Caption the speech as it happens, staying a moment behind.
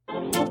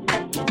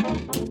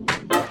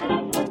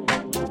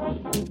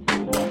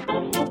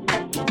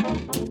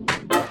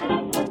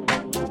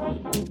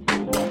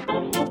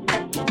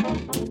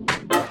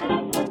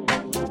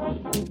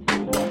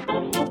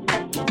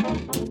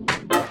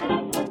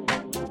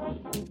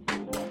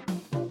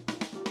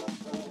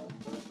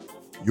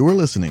You're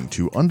listening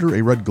to Under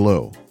a Red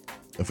Glow,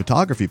 a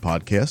photography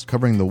podcast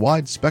covering the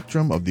wide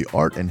spectrum of the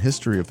art and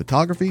history of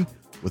photography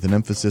with an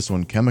emphasis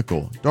on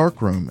chemical,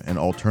 darkroom, and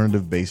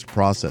alternative-based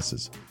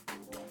processes.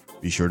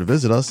 Be sure to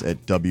visit us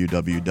at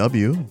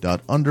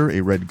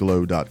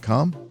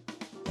www.underaredglow.com.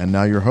 And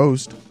now your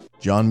host,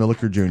 John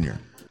Milliker Jr.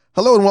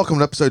 Hello and welcome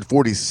to episode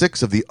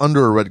 46 of the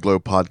Under a Red Glow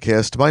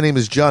podcast. My name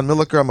is John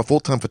Milliker. I'm a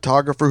full-time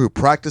photographer who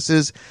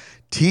practices,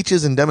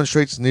 teaches, and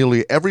demonstrates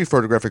nearly every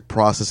photographic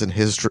process in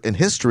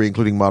history,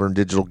 including modern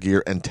digital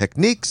gear and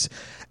techniques.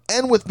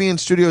 And with me in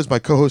studio is my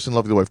co-host and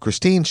lovely wife,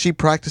 Christine. She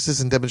practices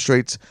and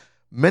demonstrates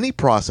many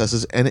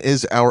processes and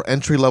is our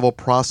entry-level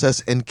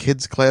process and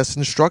kids class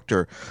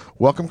instructor.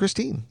 Welcome,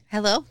 Christine.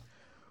 Hello.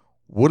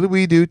 What did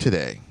we do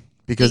today?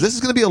 Because this is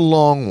going to be a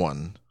long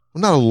one.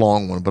 Well, not a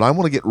long one, but I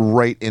want to get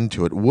right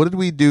into it. What did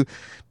we do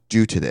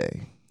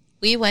today?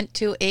 We went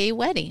to a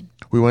wedding.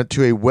 We went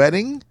to a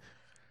wedding.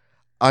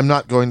 I'm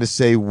not going to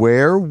say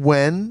where,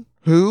 when,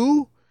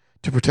 who,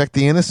 to protect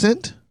the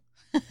innocent.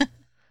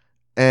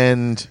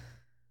 And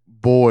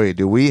boy,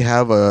 do we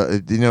have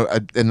and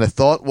the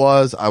thought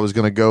was I was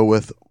going to go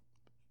with,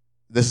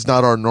 this is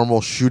not our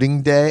normal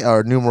shooting day,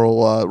 our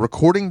normal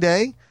recording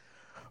day,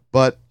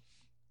 but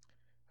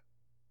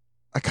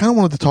I kind of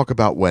wanted to talk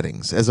about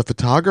weddings. As a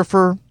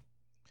photographer,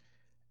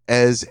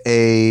 as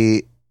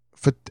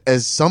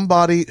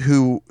somebody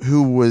who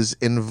was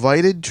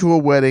invited to a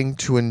wedding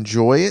to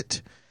enjoy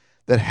it,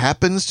 that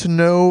happens to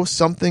know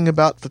something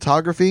about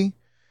photography.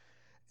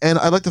 And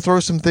I'd like to throw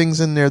some things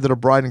in there that a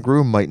bride and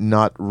groom might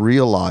not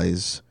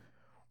realize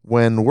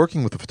when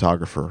working with a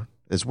photographer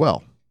as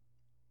well.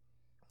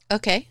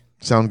 Okay.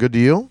 Sound good to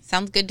you?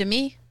 Sounds good to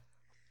me.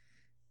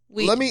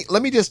 Let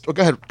me just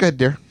go ahead,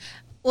 dear.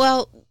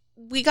 Well,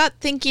 we got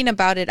thinking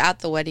about it at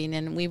the wedding,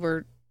 and we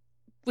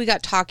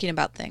got talking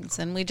about things,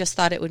 and we just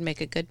thought it would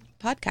make a good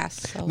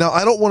podcast. So. Now,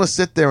 I don't want to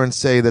sit there and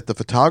say that the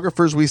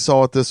photographers we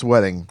saw at this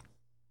wedding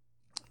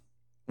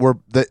I'm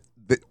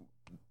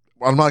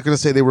not going to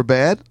say they were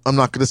bad. I'm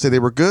not going to say they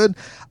were good.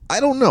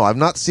 I don't know. I've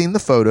not seen the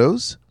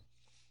photos,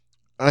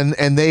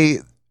 and they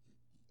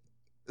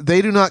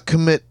do not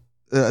commit.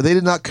 They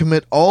did not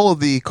commit all of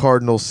the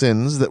cardinal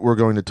sins that we're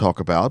going to talk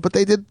about, but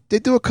they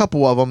do a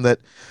couple of them that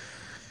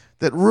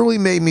really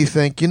made me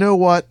think. You know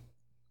what?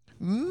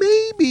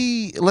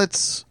 Maybe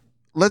let's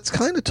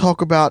kind of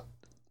talk about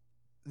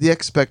the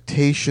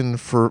expectation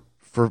for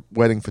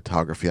wedding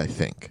photography, I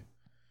think.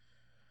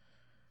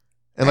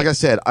 And like I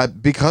said,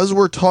 because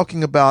we're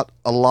talking about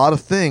a lot of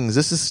things,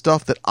 this is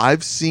stuff that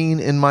I've seen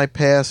in my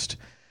past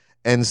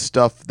and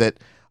stuff that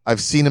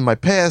I've seen in my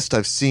past.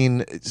 I've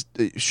seen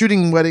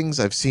shooting weddings.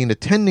 I've seen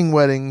attending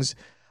weddings.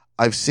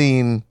 I've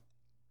seen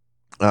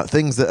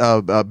things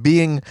that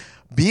being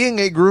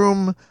a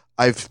groom.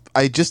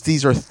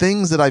 These are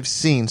things that I've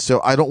seen.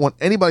 So I don't want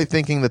anybody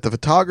thinking that the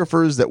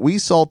photographers that we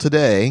saw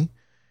today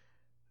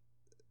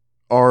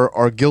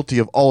are guilty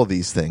of all of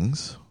these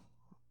things.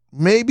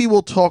 Maybe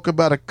we'll talk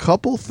about a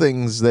couple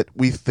things that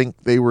we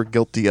think they were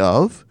guilty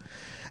of.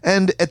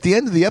 And at the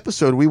end of the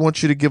episode, we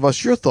want you to give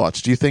us your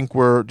thoughts. Do you think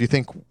we're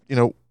being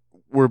a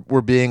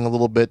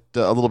little bit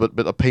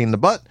a pain in the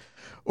butt,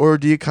 or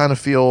do you kind of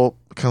feel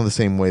kind of the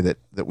same way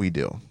that we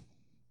do?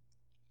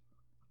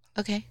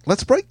 Okay.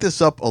 Let's break this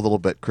up a little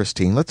bit,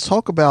 Christine. Let's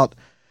talk about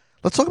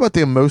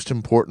the most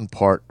important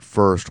part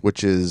first,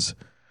 which is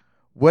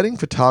wedding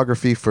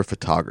photography for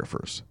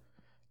photographers.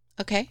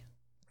 Okay.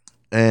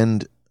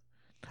 And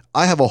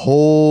I have a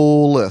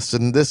whole list,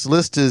 and this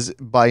list is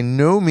by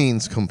no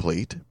means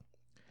complete.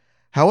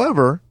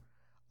 However,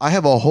 I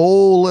have a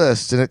whole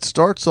list, and it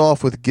starts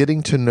off with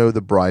getting to know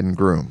the bride and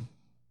groom.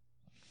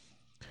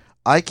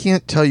 I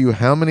can't tell you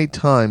how many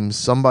times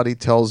somebody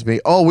tells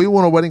me, "Oh, we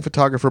want a wedding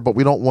photographer, but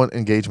we don't want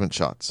engagement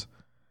shots."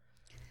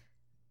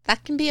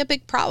 That can be a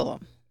big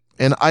problem.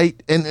 And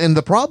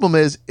the problem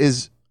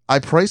is I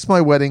price my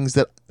weddings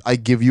that I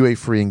give you a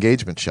free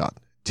engagement shot.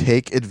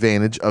 Take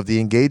advantage of the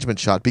engagement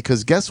shot,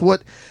 because guess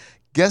what?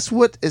 Guess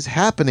what is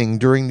happening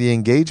during the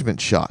engagement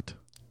shot?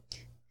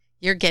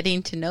 You're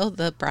getting to know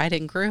the bride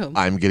and groom.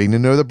 I'm getting to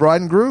know the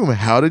bride and groom.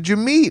 How did you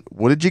meet?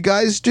 What did you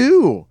guys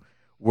do?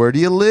 Where do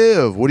you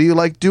live? What do you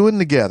like doing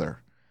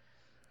together?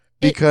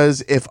 Because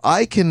if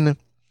I can,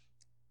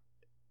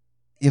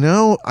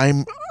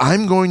 I'm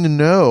going to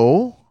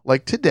know,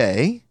 like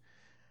today,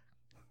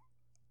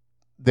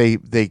 they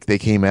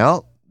came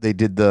out, they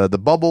did the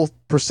bubble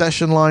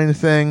procession line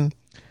thing,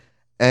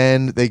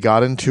 and they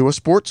got into a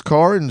sports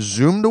car and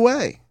zoomed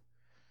away.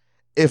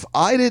 If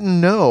I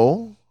didn't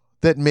know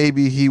that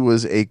maybe he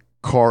was a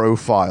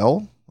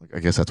carophile, I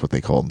guess that's what they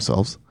call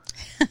themselves,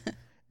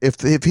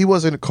 if he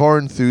wasn't a car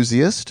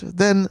enthusiast,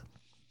 then,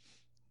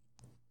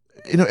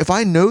 if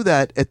I know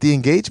that at the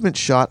engagement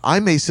shot, I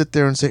may sit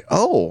there and say,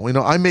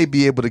 I may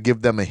be able to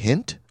give them a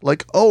hint,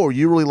 like, oh,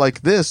 you really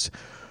like this.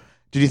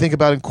 Did you think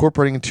about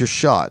incorporating it into your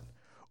shot?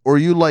 Or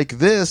you like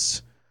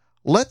this?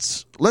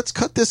 Let's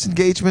cut this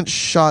engagement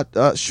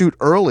shoot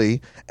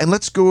early, and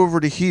let's go over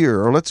to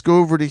here, or let's go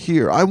over to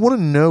here. I want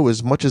to know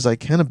as much as I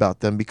can about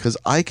them, because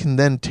I can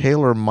then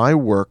tailor my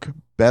work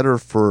better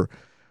for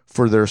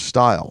for their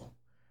style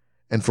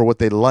and for what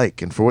they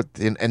like and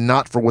and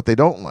not for what they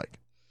don't like.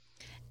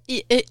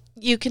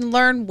 You can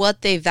learn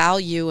what they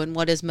value and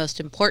what is most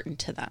important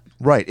to them.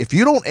 Right. If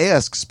you don't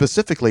ask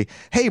specifically,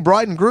 hey,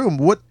 bride and groom,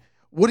 what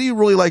do you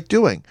really like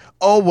doing?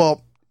 Oh,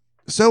 well,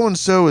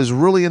 so-and-so is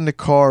really into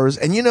cars.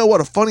 And you know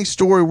what? A funny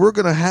story. We're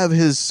going to have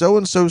his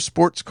so-and-so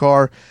sports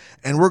car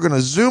and we're going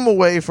to zoom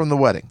away from the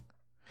wedding.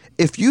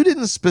 If you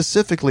didn't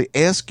specifically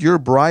ask your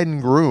bride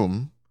and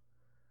groom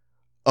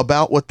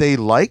about what they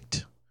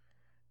liked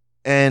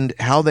and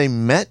how they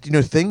met,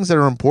 things that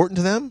are important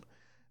to them,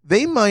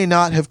 they might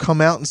not have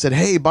come out and said,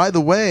 hey, by the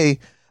way,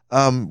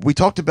 we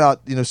talked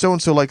about,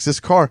 so-and-so likes this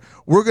car.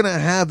 We're going to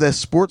have this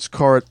sports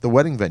car at the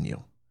wedding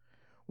venue.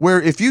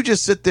 Where if you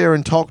just sit there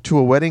and talk to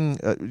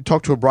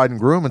a bride and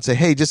groom and say,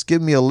 hey, just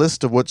give me a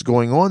list of what's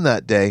going on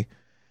that day,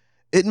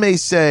 it may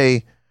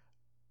say,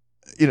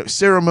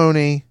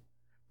 ceremony,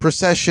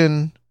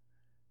 procession,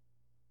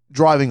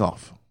 driving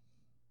off.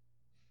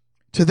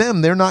 To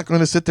them, they're not going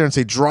to sit there and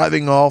say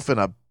driving off in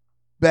a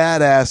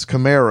badass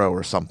Camaro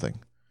or something.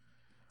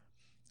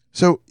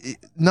 So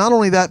not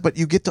only that, but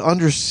you get to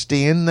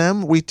understand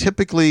them. We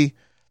typically,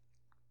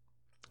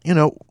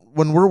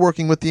 when we're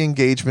working with the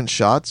engagement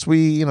shots,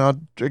 we, I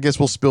guess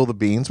we'll spill the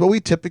beans, but we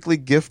typically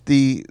gift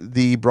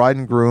the bride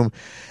and groom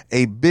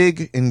a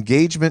big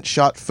engagement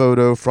shot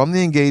photo from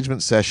the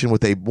engagement session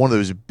with one of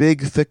those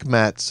big thick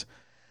mats,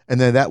 and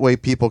then that way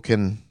people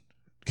can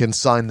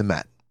sign the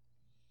mat.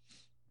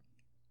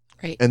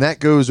 Right. And that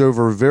goes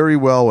over very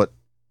well at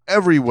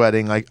every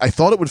wedding. I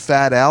thought it would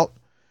fad out,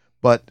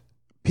 but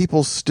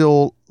people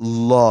still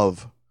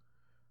love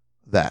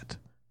that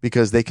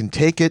because they can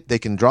take it, they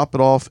can drop it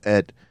off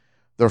at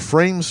their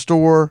frame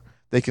store.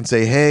 They can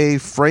say, hey,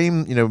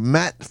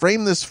 Matt,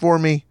 frame this for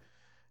me.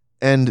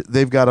 And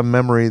they've got a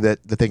memory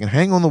that they can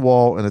hang on the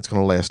wall and it's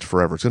going to last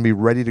forever. It's going to be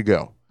ready to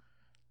go.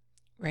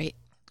 Right.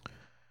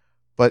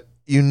 But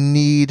you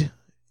need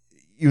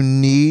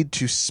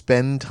to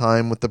spend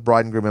time with the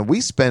bride and groom. And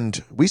we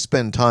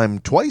spend time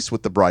twice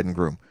with the bride and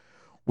groom.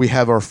 We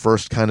have our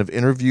first kind of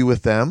interview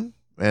with them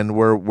and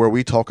where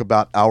we talk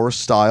about our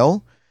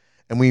style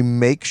and we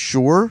make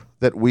sure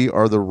that we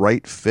are the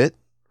right fit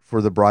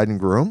for the bride and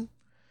groom.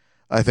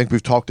 I think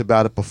we've talked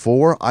about it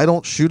before. I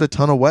don't shoot a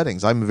ton of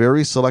weddings. I'm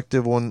very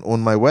selective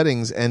on my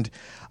weddings, and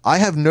I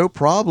have no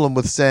problem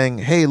with saying,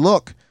 hey,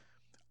 look,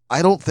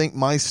 I don't think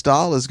my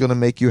style is going to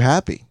make you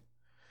happy.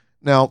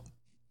 Now,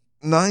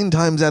 9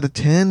 times out of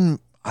 10,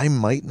 I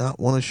might not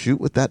want to shoot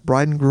with that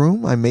bride and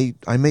groom. I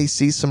may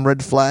see some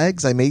red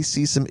flags. I may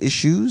see some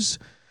issues.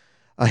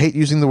 I hate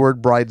using the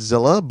word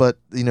bridezilla, but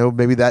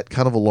maybe that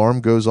kind of alarm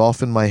goes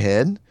off in my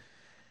head.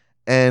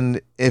 And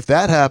if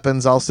that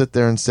happens, I'll sit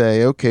there and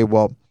say, okay,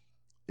 well,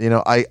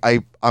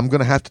 I'm going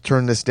to have to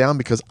turn this down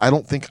because I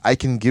don't think I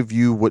can give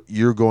you what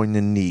you're going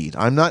to need.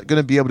 I'm not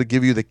going to be able to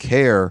give you the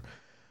care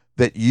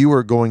that you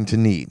are going to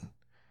need.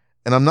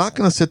 And I'm not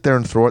going to sit there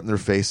and throw it in their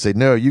face, say,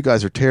 no, you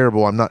guys are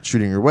terrible. I'm not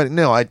shooting your wedding.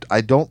 No,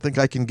 I don't think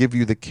I can give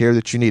you the care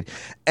that you need.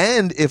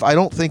 And if I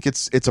don't think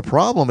it's a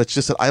problem, it's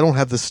just that I don't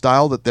have the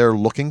style that they're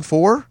looking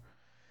for,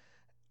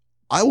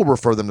 I will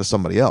refer them to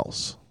somebody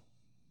else.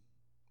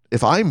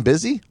 If I'm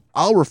busy,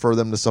 I'll refer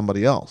them to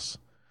somebody else.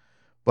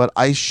 But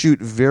I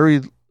shoot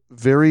very,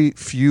 very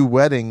few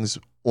weddings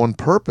on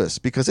purpose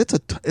because it's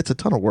a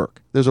ton of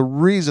work. There's a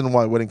reason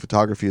why wedding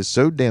photography is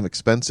so damn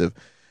expensive,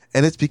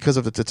 and it's because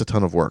of it's a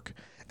ton of work.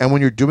 And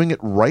when you're doing it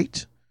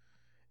right,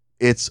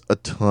 it's a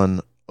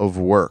ton of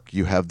work.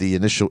 You have the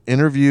initial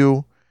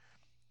interview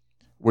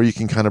where you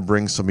can kind of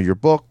bring some of your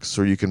books,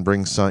 or you can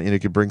bring some, you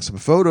can bring some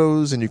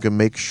photos, and you can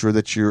make sure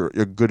that you're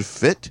a good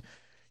fit.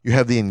 You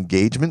have the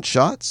engagement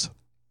shots.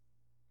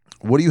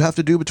 What do you have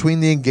to do between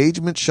the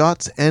engagement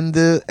shots and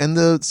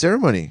the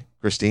ceremony,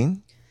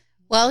 Christine?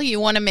 Well, you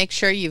want to make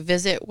sure you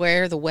visit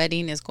where the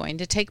wedding is going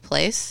to take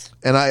place.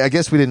 And I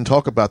guess we didn't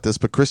talk about this,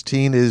 but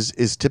Christine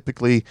is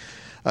typically,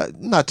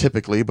 not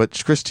typically,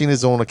 but Christine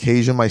is on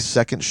occasion my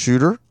second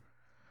shooter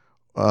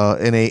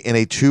in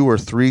a 2 or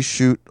 3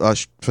 shoot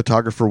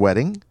photographer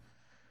wedding.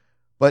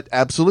 But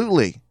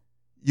absolutely,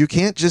 you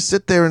can't just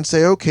sit there and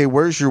say, okay,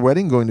 where's your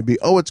wedding going to be?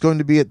 Oh, it's going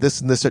to be at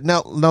this and this.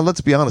 Now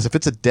let's be honest. If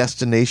it's a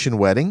destination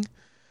wedding,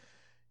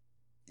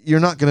 you're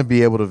not going to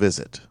be able to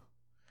visit.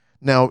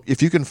 Now,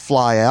 if you can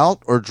fly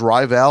out or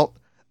drive out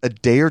a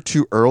day or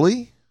 2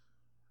 early,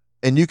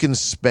 and you can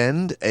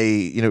spend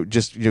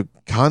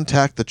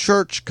contact the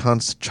church,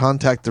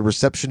 contact the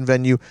reception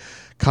venue,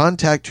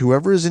 contact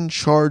whoever is in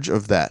charge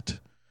of that.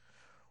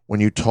 When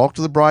you talk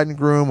to the bride and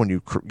groom, when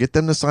you get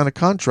them to sign a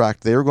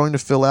contract, they are going to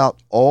fill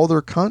out all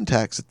their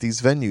contacts at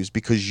these venues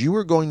because you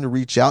are going to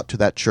reach out to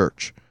that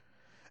church.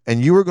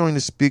 And you are going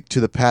to speak to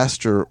the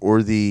pastor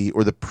or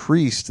the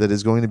priest that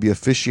is going to be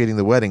officiating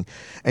the wedding,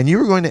 and you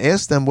are going to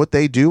ask them what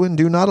they do and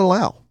do not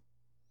allow.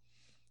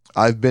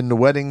 I've been to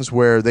weddings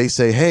where they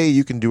say, hey,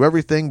 you can do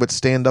everything but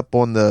stand up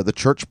on the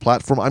church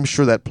platform. I'm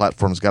sure that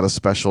platform's got a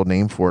special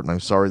name for it, and I'm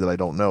sorry that I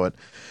don't know it.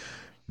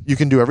 You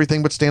can do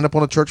everything but stand up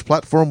on a church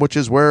platform, which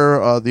is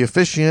where the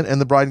officiant and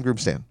the bride and groom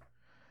stand.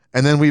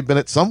 And then we've been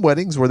at some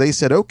weddings where they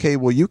said, okay,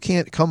 well, you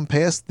can't come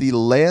past the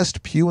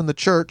last pew in the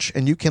church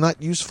and you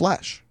cannot use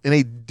flash in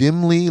a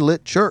dimly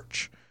lit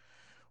church.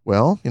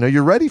 Well,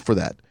 you're ready for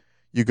that.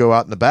 You go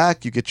out in the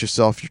back, you get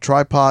yourself your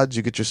tripods,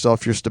 you get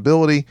yourself your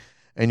stability,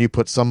 and you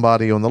put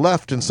somebody on the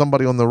left and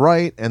somebody on the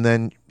right. And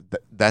then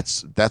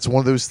that's one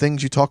of those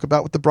things you talk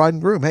about with the bride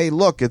and groom. Hey,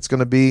 look, it's going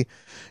to be,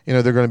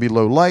 they're going to be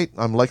low light.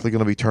 I'm likely going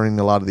to be turning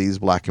a lot of these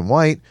black and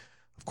white.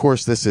 Of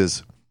course, this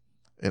is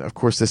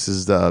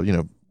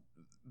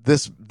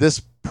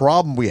this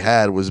problem we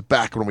had was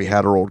back when we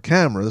had our old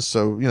cameras.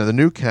 So, the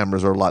new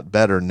cameras are a lot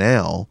better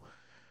now,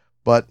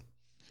 but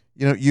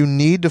you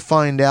need to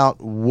find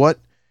out what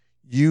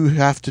you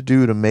have to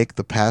do to make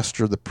the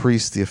pastor, the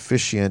priest, the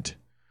officiant,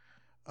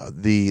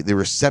 the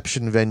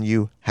reception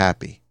venue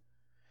happy.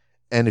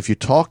 And if you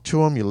talk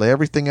to them, you lay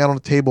everything out on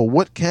the table.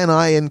 What can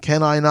I and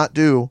can I not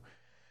do?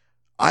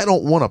 I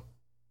don't want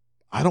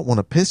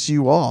to piss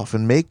you off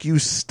and make you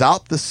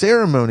stop the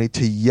ceremony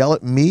to yell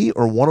at me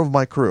or one of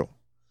my crew.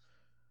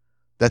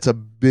 That's a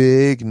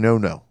big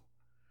no-no.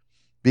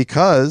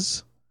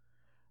 Because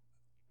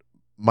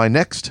my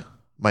next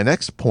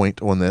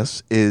point on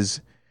this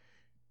is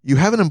you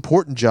have an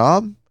important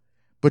job,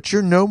 but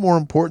you're no more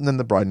important than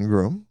the bride and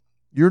groom.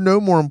 You're no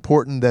more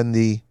important than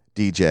the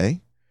DJ.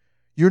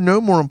 You're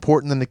no more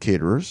important than the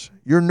caterers.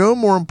 You're no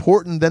more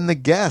important than the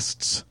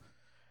guests.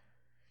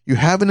 You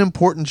have an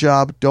important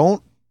job.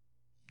 Don't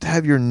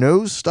have your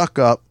nose stuck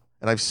up,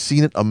 and I've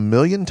seen it a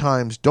million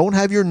times. Don't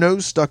have your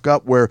nose stuck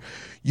up where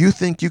you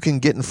think you can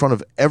get in front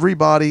of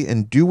everybody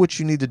and do what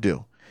you need to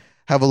do.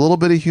 Have a little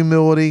bit of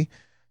humility.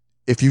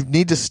 If you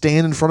need to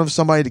stand in front of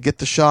somebody to get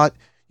the shot,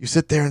 you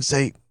sit there and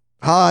say,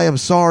 hi, I'm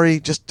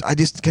sorry. I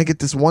just can't get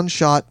this one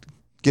shot.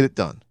 Get it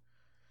done.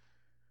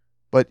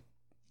 But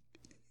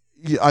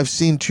I've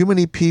seen too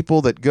many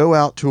people that go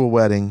out to a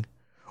wedding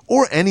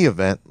or any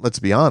event, let's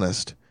be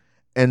honest,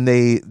 and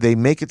they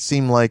make it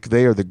seem like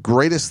they are the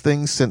greatest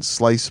thing since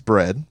sliced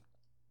bread.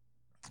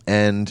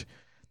 And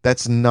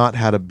that's not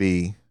how to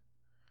be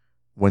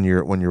when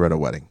you're at a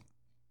wedding.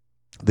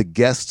 The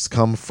guests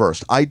come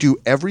first. I do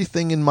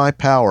everything in my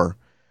power.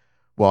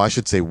 Well, I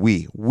should say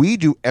we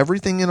do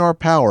everything in our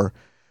power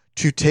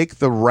to take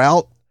the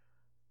route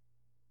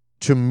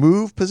to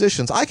move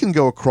positions. I can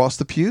go across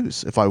the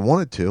pews if I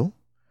wanted to,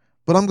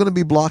 but I'm going to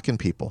be blocking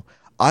people.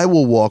 I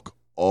will walk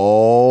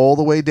all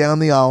the way down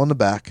the aisle in the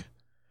back,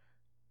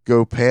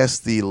 go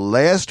past the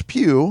last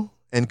pew,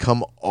 and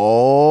come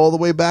all the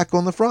way back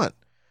on the front.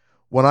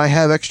 When I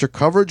have extra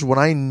coverage, when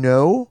I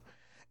know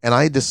and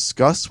I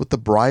discuss with the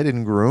bride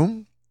and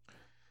groom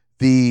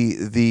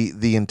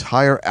the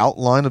entire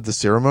outline of the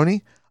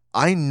ceremony,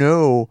 I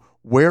know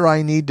where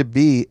I need to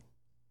be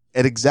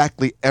at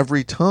exactly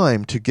every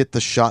time to get the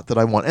shot that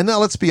I want. And now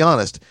let's be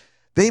honest,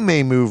 they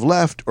may move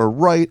left or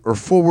right or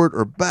forward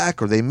or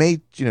back, or they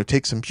may,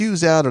 take some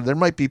pews out, or there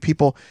might be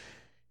people.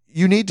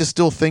 You need to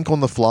still think on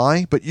the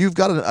fly, but you've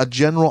got a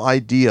general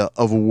idea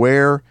of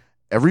where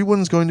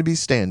everyone's going to be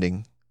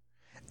standing.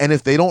 And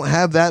if they don't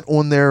have that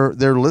on their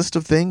list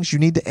of things, you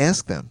need to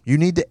ask them. You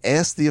need to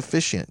ask the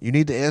officiant. You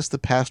need to ask the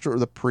pastor or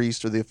the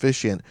priest or the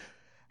officiant,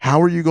 how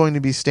are you going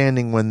to be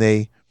standing when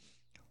they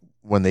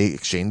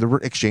exchange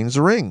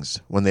the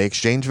rings, when they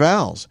exchange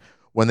vows,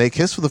 when they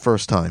kiss for the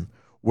first time?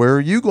 Where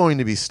are you going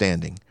to be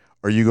standing?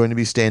 Are you going to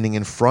be standing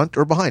in front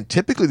or behind?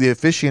 Typically, the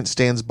officiant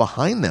stands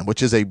behind them,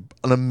 which is an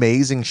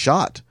amazing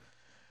shot.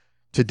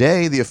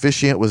 Today, the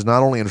officiant was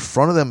not only in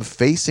front of them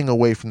facing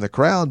away from the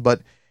crowd,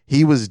 but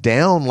he was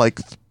down like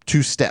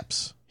 2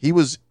 steps. He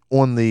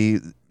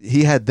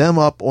had them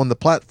up on the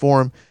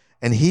platform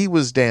and he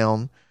was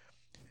down.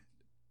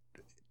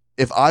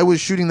 If I was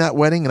shooting that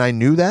wedding and I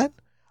knew that,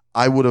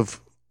 I would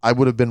have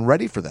been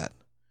ready for that.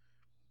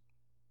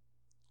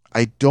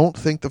 I don't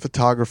think the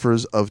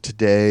photographers of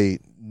today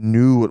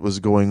knew what was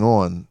going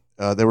on.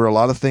 There were a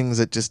lot of things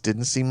that just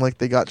didn't seem like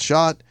they got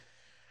shot.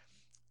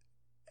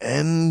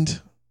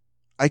 And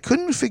I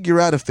couldn't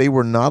figure out if they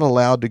were not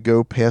allowed to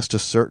go past a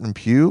certain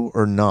pew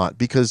or not,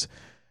 because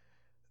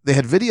they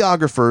had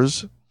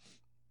videographers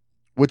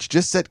which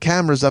just set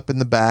cameras up in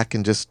the back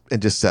and just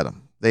set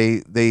them.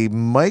 They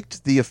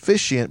mic'd the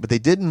officiant, but they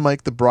didn't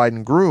mic the bride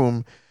and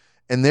groom,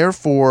 and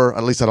therefore,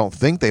 at least I don't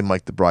think they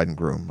mic'd the bride and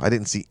groom. I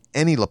didn't see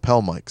any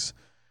lapel mics.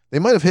 They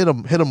might have hit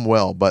them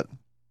well, but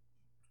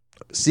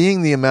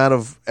seeing the amount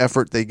of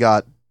effort they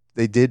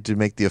did to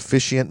make the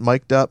officiant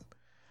mic'd up,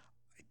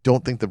 I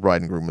don't think the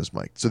bride and groom was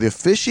mic'd. So the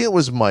officiant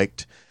was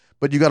mic'd,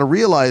 but you got to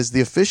realize the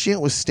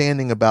officiant was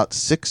standing about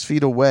 6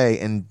 feet away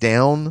and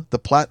down the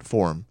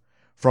platform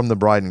from the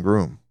bride and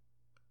groom.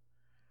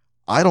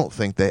 I don't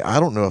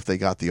know if they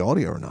got the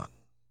audio or not.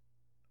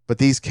 But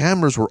these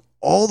cameras were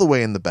all the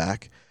way in the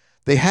back.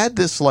 They had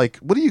this, like,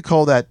 what do you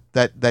call that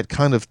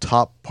kind of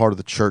top part of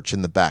the church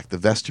in the back? The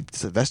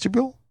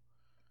vestibule?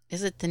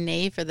 Is it the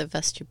nave or the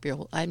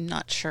vestibule? I'm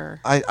not sure.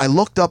 I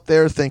looked up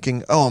there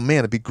thinking, oh man,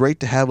 it'd be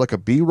great to have like a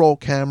B-roll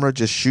camera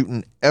just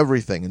shooting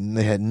everything, and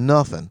they had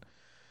nothing.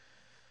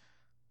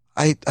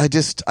 I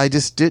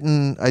just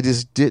didn't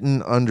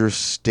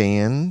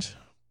understand.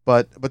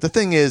 But the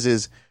thing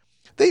is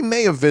They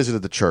may have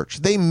visited the church.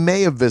 They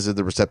may have visited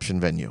the reception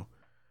venue.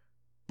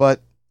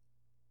 But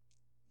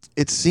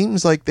it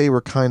seems like they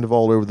were kind of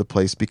all over the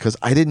place because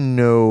I didn't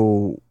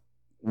know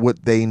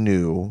what they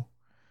knew.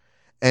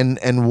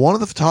 And one of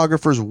the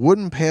photographers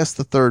wouldn't pass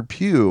the third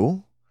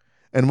pew,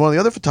 and one of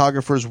the other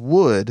photographers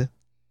would,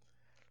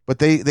 but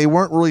they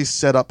weren't really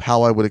set up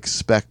how I would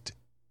expect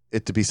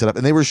it to be set up.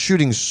 And they were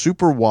shooting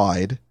super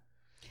wide.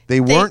 They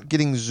weren't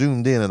getting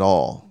zoomed in at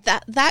all.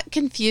 That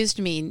confused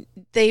me.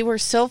 They were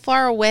so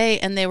far away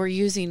and they were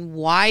using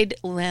wide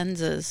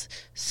lenses.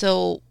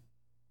 So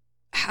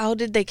how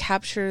did they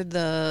capture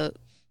the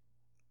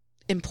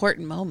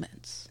important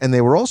moments? And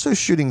they were also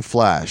shooting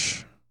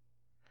flash,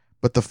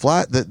 but the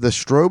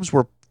strobes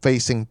were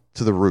facing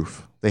to the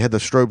roof. They had the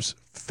strobes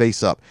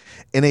face up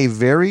in a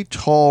very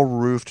tall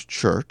roofed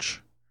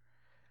church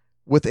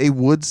with a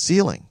wood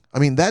ceiling. I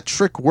mean, that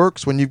trick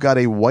works when you've got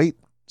a white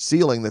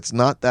ceiling that's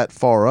not that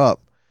far up.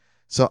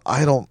 So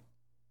I don't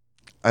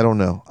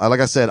know.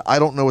 Like I said, I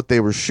don't know what they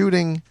were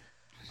shooting.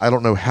 I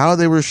don't know how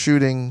they were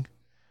shooting.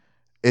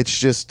 It's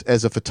just,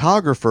 as a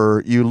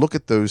photographer, you look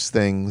at those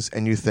things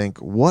and you think,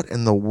 what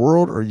in the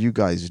world are you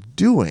guys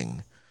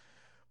doing?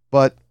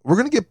 But we're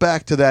going to get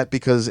back to that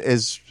because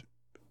as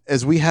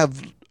we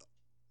have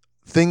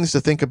things to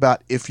think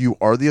about if you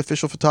are the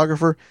official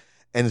photographer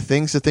and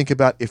things to think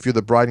about if you're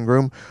the bride and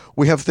groom,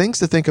 we have things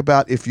to think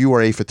about if you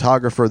are a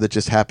photographer that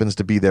just happens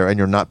to be there and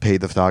you're not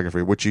paid the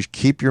photography, which you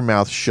keep your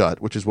mouth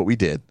shut, which is what we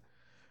did.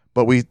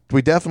 But we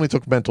definitely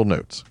took mental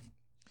notes.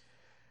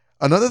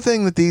 Another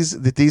thing that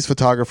these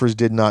photographers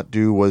did not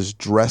do was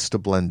dress to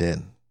blend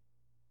in.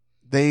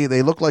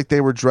 They looked like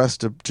they were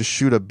dressed to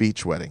shoot a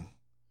beach wedding.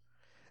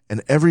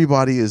 And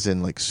everybody is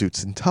in like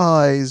suits and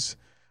ties.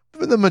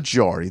 The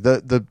majority,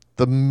 the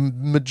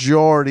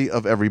majority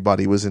of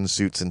everybody was in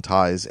suits and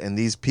ties, and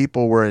these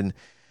people were in.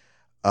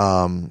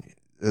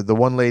 The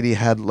one lady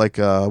had like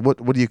a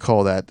what do you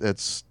call that?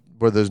 It's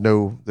where there's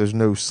no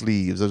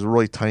sleeves. There's a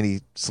really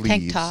tiny sleeves,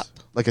 Tank top,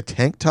 like a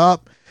tank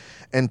top,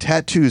 and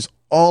tattoos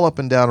all up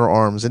and down her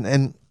arms,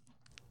 and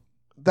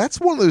that's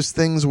one of those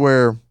things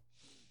where.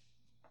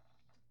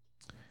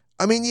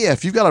 I mean, yeah,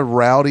 if you've got a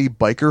rowdy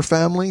biker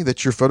family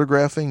that you're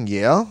photographing,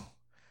 yeah,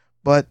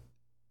 but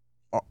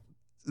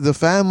the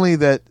family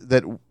that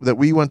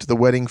we went to the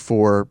wedding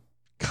for,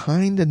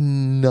 kind of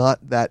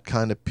not that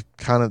kind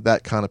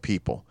of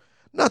people.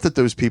 Not that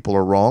those people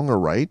are wrong or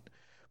right,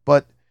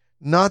 but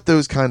not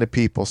those kind of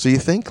people. So you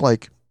think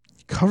like,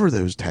 cover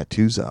those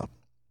tattoos up,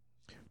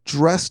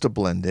 dress to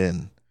blend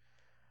in.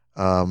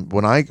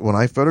 When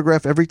I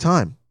photograph every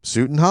time,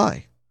 suit and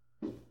tie.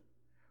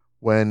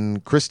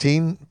 When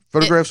Christine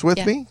photographs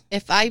with me,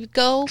 if I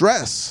go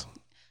dress.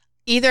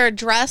 Either a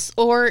dress,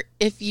 or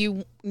if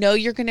you know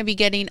you're going to be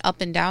getting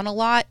up and down a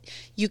lot,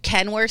 you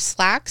can wear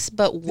slacks,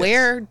 but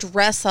wear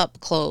dress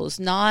up clothes,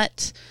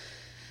 not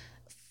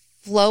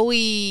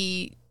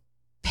flowy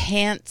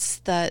pants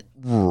that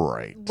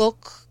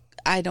look,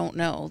 I don't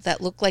know,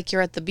 that look like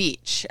you're at the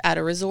beach at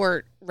a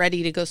resort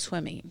ready to go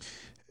swimming.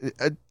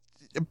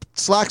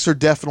 Slacks are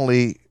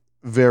definitely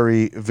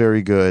very,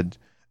 very good,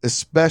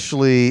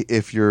 especially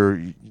if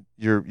you're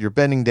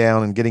bending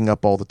down and getting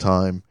up all the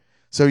time.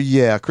 So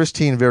yeah,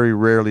 Christine very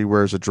rarely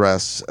wears a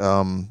dress.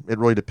 It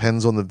really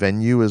depends on the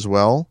venue as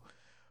well,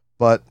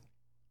 but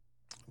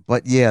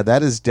yeah,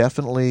 that is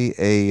definitely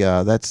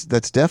that's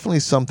definitely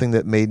something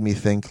that made me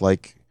think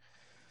like,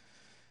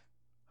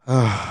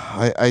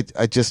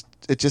 it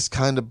just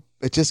kind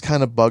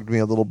of bugged me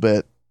a little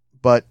bit.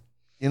 But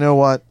you know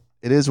what?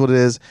 It is what it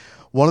is.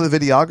 One of the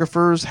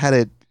videographers had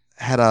a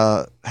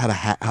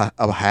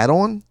hat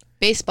on,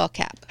 baseball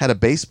cap, had a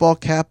baseball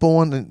cap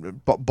on,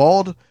 and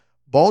bald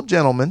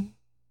gentleman.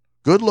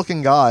 Good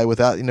looking guy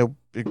without,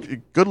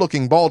 good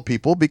looking bald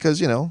people,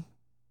 because, I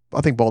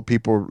think bald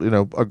people,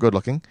 are good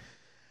looking,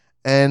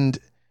 and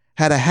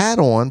had a hat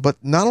on. But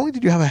not only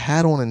did you have a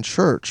hat on in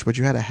church, but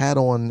you had a hat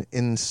on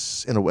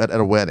at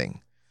a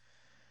wedding.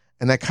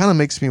 And that kind of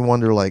makes me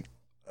wonder, like,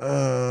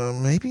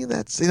 maybe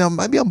that's,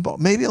 maybe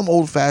I'm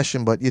old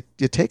fashioned, but you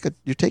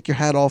take your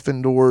hat off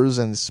indoors,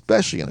 and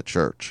especially in a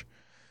church.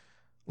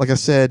 Like I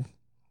said,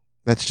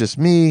 that's just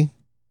me,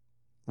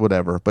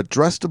 whatever, but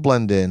dress to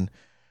blend in.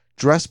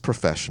 Dress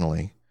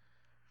professionally.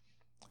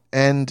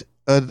 And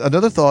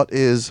another thought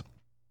is,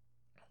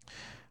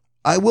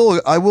 I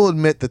will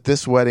admit that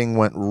this wedding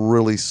went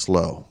really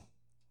slow.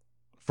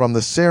 From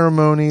the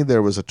ceremony,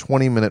 there was a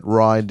 20-minute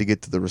ride to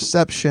get to the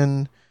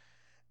reception,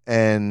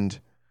 and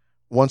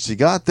once you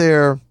got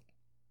there,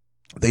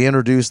 they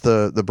introduced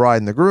the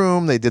bride and the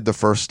groom. They did the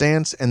first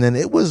dance, and then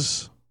it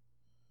was.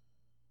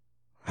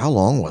 How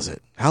long was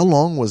it? How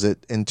long was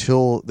it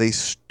until they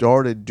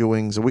started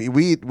doing? So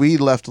we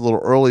left a little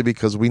early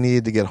because we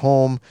needed to get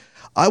home.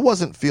 I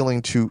wasn't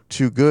feeling too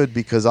good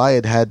because I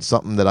had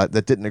something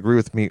that didn't agree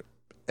with me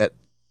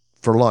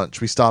for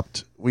lunch. We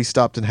stopped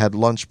and had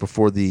lunch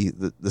before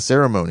the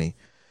ceremony,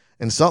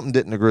 and something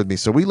didn't agree with me.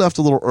 So we left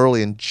a little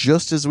early, and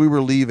just as we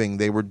were leaving,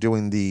 they were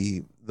doing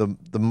the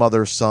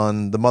mother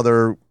son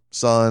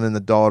and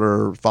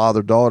the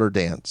father daughter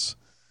dance,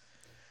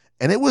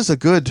 and it was a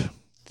good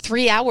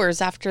 3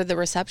 hours after the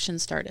reception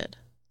started.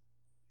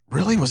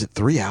 Really? Was it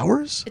 3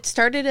 hours? It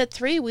started at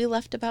 3. We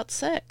left about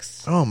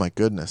 6. Oh my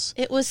goodness.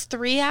 It was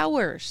 3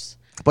 hours.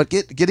 But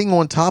getting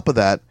on top of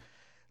that,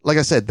 like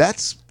I said,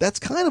 that's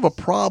kind of a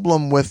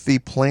problem with the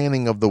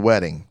planning of the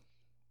wedding.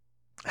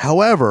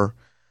 However,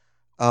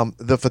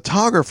 the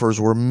photographers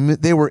were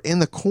in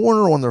the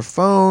corner on their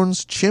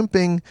phones,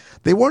 chimping.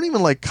 They weren't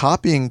even like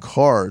copying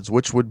cards,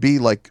 which would be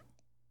like,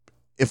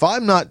 if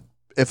I'm not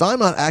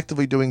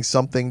actively doing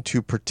something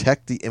to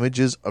protect the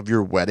images of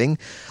your wedding.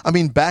 I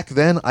mean, back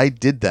then I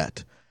did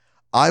that.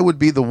 I would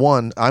be the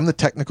one, I'm the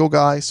technical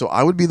guy, so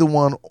I would be the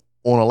one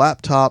on a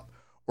laptop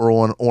or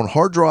on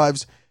hard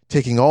drives,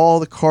 taking all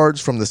the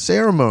cards from the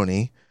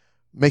ceremony,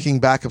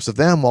 making backups of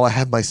them while I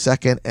had my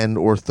second and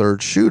or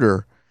third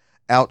shooter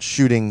out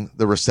shooting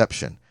the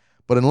reception.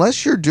 But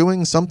unless you're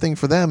doing something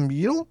for them,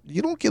 you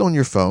don't get on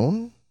your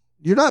phone.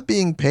 You're not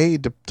being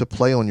paid to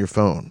play on your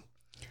phone.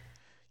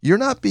 You're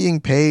not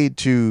being paid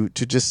to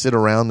just sit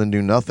around and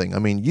do nothing. I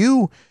mean,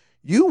 you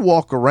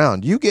walk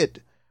around, you get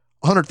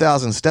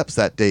 100,000 steps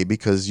that day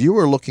because you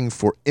were looking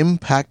for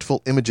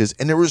impactful images,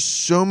 and there were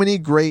so many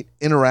great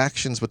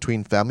interactions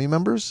between family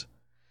members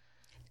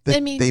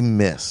that they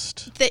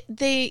missed.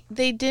 They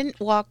didn't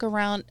walk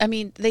around. I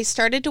mean, they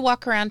started to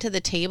walk around to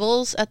the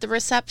tables at the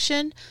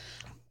reception,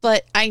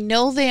 but I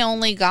know they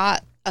only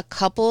got a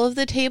couple of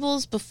the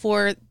tables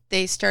before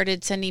they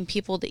started sending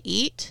people to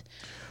eat.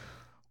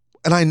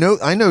 And I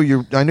know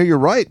you're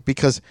right,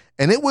 because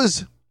it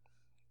was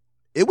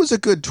a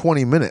good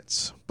 20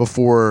 minutes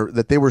before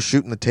that they were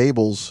shooting the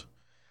tables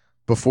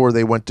before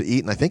they went to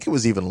eat, and I think it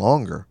was even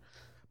longer.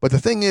 But the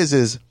thing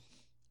is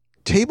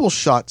table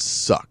shots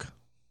suck,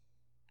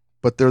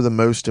 but they're the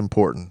most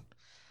important.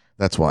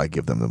 That's why I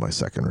give them to my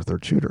second or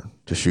third shooter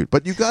to shoot.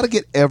 But you got to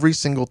get every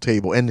single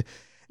table, there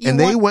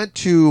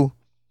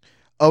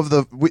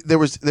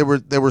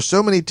were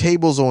so many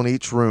tables on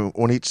each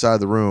side of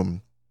the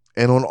room.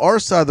 And on our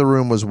side of the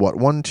room was what?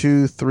 1,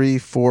 2, 3,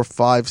 4,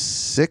 5,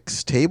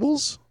 6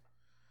 tables?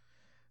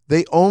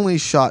 They only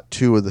shot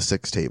 2 of the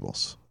 6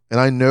 tables. And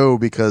I know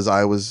because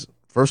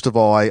first of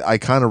all, I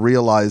kind of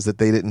realized that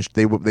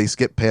they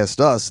skipped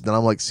past us. Then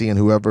I'm like seeing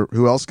who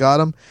else got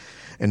them,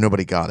 and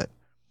nobody got it.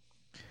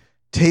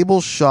 Table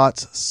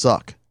shots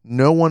suck.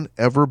 No one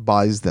ever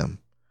buys them.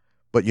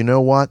 But you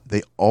know what?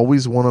 They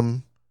always want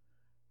them.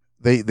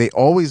 They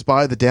always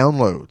buy the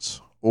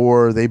downloads.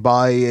 Or they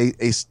buy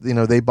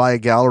a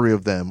gallery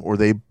of them, or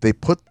they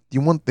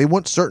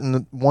want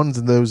certain ones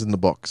of those in the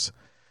books,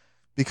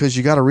 because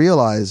you got to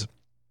realize,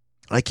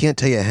 I can't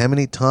tell you how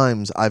many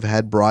times I've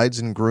had brides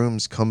and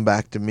grooms come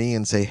back to me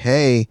and say,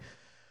 "Hey,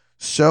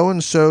 so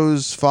and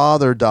so's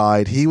father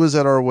died. He was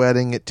at our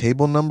wedding at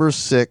table number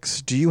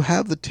 6. Do you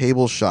have the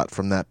table shot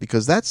from that?"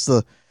 Because it's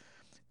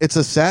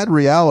a sad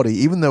reality.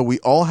 Even though we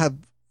all have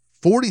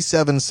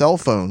 47 cell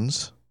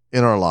phones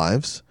in our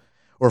lives.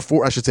 Or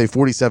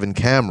 47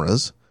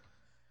 cameras.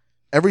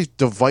 Every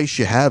device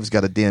you have has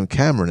got a damn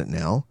camera in it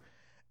now.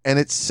 And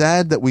it's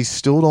sad that we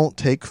still don't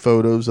take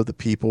photos of the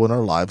people in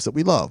our lives that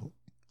we love.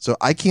 So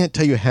I can't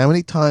tell you how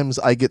many times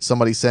I get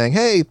somebody saying,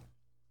 "Hey,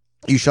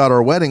 you shot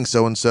our wedding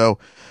so-and-so.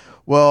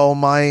 Well,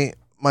 my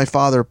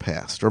father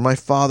passed, or my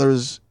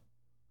father's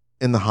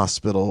in the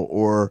hospital,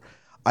 or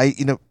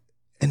and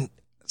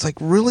it's like,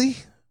 really?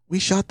 We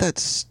shot that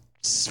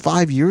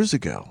 5 years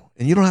ago,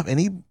 and you don't have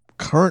any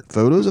current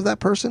photos of that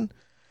person?"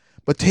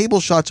 But table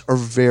shots are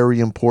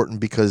very important,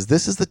 because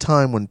this is the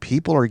time when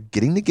people are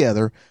getting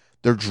together,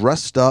 they're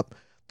dressed up,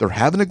 they're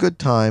having a good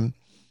time,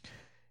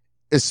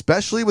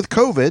 especially with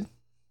COVID.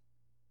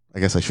 I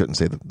guess I shouldn't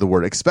say the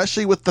word,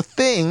 especially with the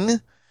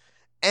thing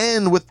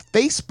and with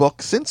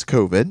Facebook since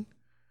COVID.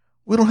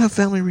 We don't have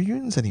family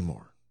reunions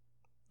anymore.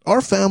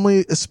 Our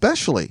family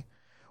especially.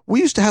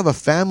 We used to have a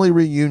family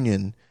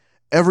reunion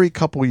every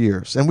couple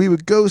years, and we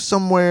would go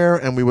somewhere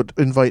and we would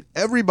invite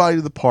everybody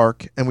to the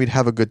park and we'd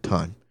have a good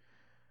time.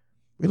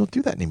 We don't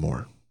do that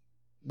anymore.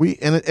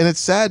 And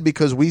it's sad,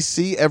 because we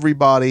see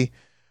everybody.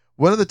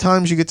 One of the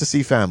times you get to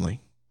see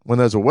family, when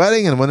there's a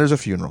wedding and when there's a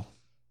funeral.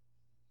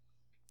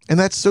 And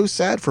that's so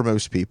sad for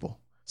most people.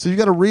 So you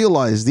got to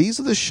realize these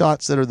are the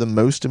shots that are the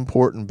most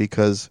important,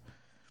 because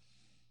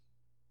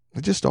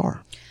they just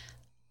are.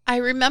 I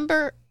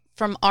remember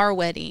from our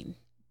wedding,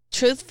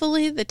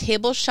 truthfully, the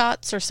table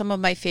shots are some of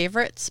my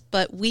favorites,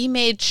 but we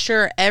made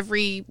sure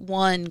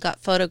everyone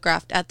got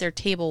photographed at their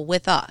table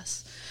with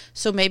us.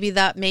 So maybe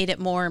that made it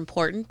more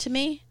important to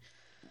me.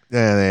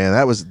 Yeah,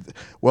 that was,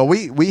 well,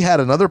 we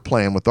had another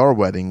plan with our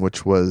wedding,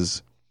 which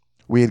was,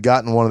 we had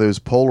gotten one of those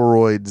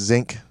Polaroid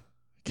Zinc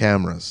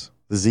cameras,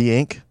 the Z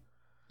Ink,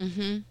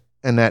 and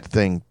that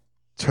thing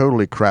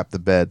totally crapped the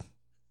bed.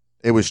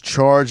 It was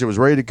charged, it was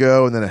ready to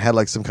go, and then it had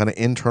like some kind of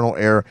internal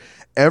error.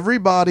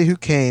 Everybody who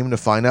came to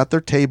find out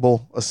their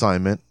table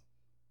assignment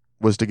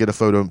was to get a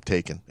photo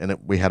taken, and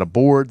we had a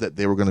board that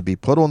they were going to be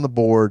put on the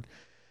board.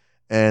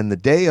 And the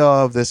day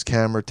of, this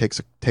camera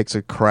takes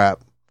a crap,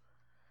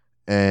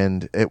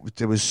 and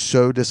it was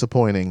so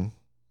disappointing.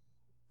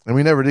 And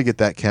we never did get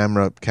that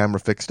camera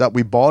fixed up.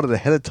 We bought it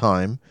ahead of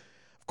time.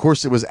 Of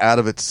course, it was out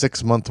of its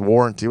 6-month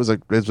warranty. It was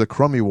a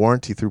crummy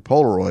warranty through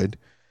Polaroid,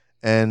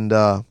 and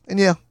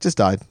yeah, just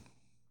died.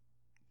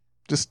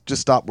 Just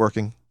stopped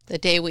working The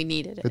day we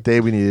needed it. the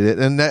day we needed it,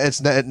 and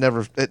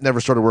it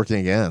never started working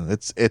again.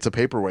 It's a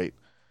paperweight.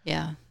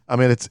 Yeah. I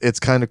mean, it's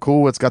kind of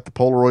cool. It's got the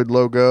Polaroid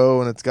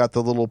logo and it's got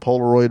the little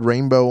Polaroid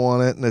rainbow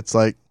on it, and it's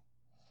like,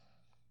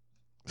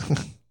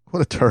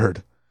 what a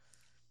turd!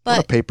 What a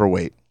But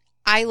paperweight.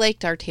 I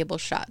liked our table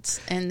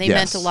shots, and they Yes.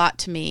 meant a lot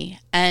to me.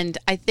 And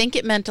I think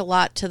it meant a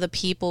lot to the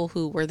people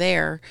who were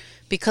there,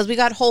 because we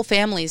got whole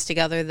families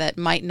together that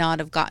might not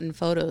have gotten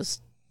photos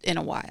in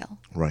a while.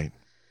 Right.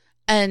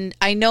 And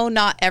I know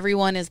not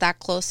everyone is that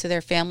close to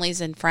their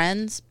families and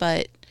friends,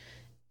 but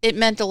it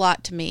meant a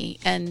lot to me.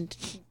 And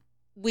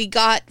we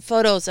got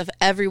photos of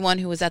everyone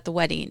who was at the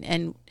wedding.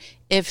 And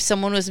if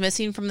someone was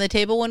missing from the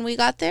table when we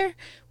got there,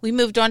 we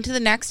moved on to the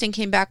next and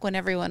came back when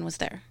everyone was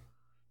there.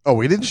 Oh,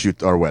 we didn't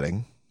shoot our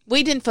wedding.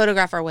 We didn't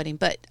photograph our wedding,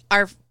 but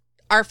our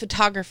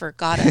photographer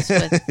got us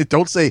with.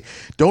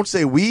 don't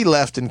say we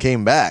left and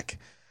came back.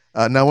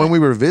 Now, when we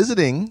were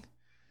visiting,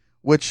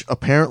 which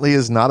apparently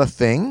is not a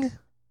thing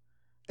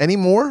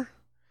anymore,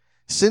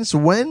 since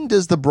when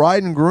does the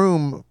bride and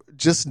groom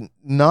just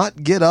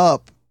not get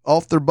up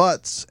off their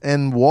butts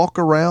and walk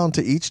around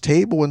to each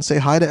table and say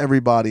hi to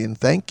everybody and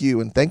thank you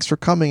and thanks for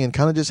coming and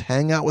kind of just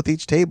hang out with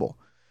each table?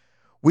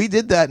 We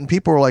did that, and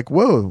people were like,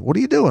 "Whoa, what are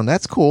you doing?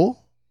 That's cool."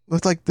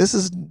 It's like, this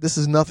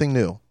is nothing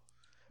new.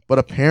 But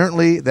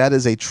apparently that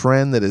is a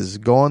trend that has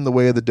gone the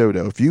way of the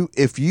dodo.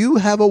 If you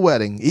have a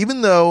wedding,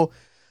 even though,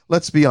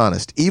 let's be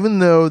honest, even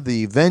though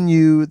the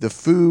venue, the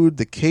food,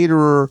 the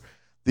caterer,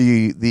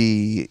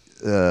 the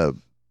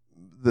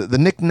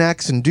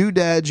knickknacks and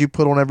doodads you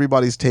put on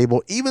everybody's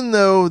table, even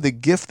though the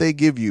gift they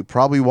give you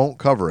probably won't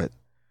cover it,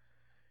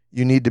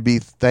 you need to be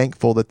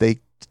thankful that they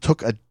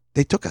took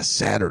a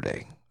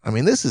Saturday. I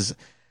mean, this is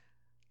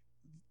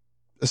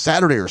a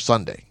Saturday or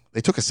Sunday. They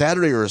took a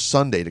Saturday or a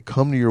Sunday to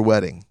come to your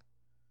wedding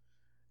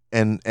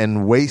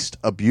and waste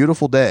a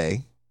beautiful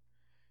day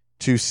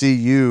to see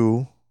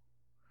you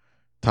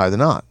tie the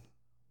knot.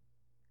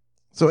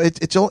 So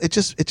it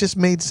just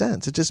made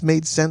sense. It just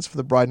made sense for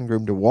the bride and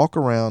groom to walk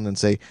around and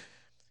say,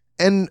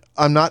 and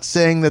I'm not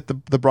saying that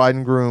the bride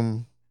and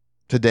groom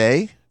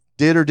today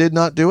did or did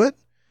not do it.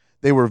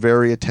 They were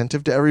very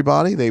attentive to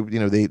everybody.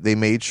 They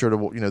made sure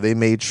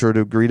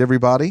to greet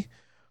everybody.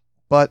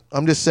 But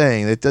I'm just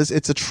saying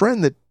it's a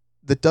trend that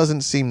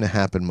doesn't seem to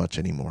happen much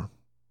anymore.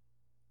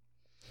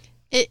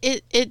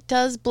 It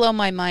does blow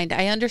my mind.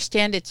 I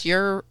understand it's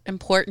your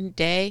important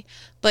day,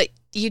 but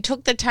you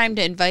took the time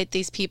to invite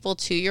these people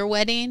to your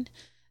wedding,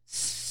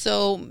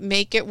 so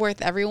make it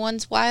worth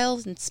everyone's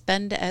while and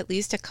spend at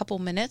least a couple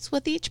minutes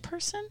with each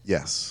person.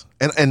 Yes.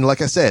 And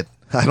like I said,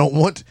 I don't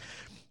want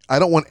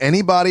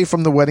anybody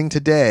from the wedding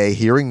today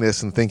hearing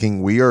this and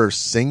thinking we are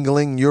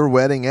singling your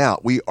wedding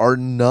out. We are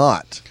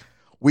not.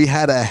 We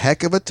had a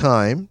heck of a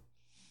time.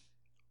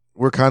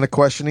 We're kind of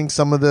questioning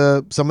some of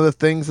the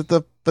things that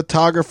the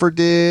photographer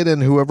did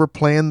and whoever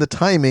planned the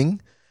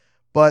timing,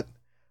 but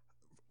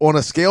on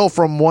a scale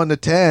from 1 to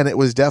 10, it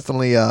was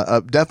definitely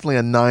a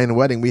 9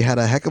 wedding. We had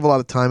a heck of a lot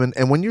of time,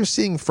 and when you're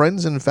seeing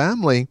friends and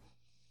family,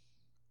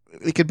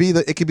 it could be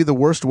the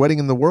worst wedding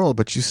in the world,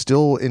 but you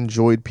still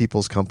enjoyed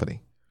people's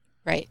company.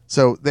 Right.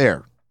 So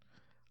there,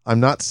 I'm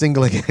not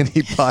singling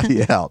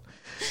anybody out.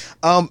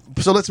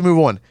 So let's move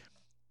on.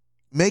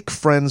 Make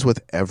friends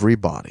with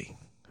everybody.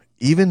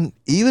 Even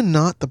if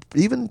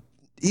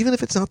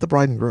it's not the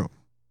bride and groom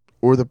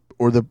or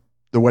the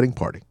wedding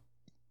party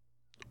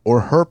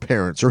or her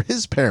parents or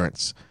his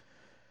parents,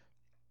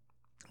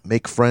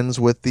 make friends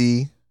with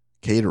the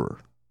caterer,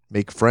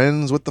 make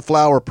friends with the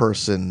flower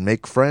person,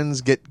 make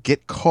friends,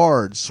 get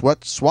cards,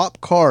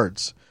 swap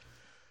cards.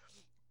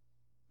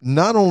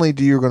 Not only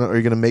are you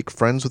going to make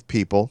friends with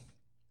people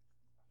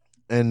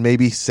and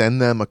maybe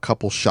send them a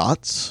couple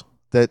shots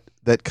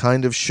that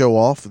kind of show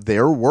off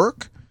their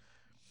work.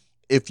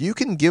 If you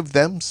can give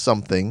them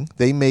something,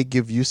 they may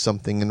give you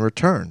something in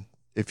return.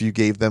 If you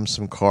gave them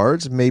some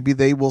cards, maybe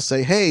they will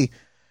say, hey,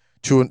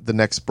 to the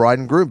next bride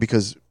and groom,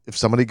 because if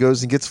somebody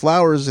goes and gets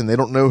flowers and they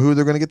don't know who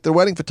they're going to get their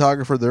wedding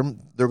photographer, they're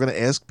going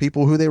to ask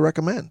people who they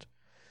recommend.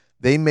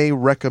 They may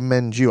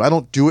recommend you. I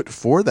don't do it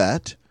for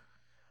that.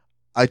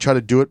 I try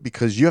to do it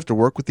because you have to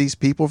work with these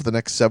people for the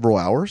next several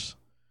hours.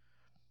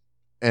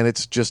 And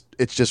it's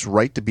just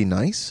right to be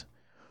nice.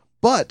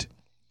 But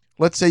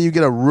let's say you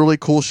get a really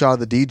cool shot of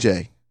the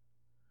DJ.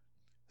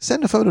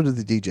 Send a photo to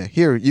the DJ.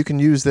 Here, you can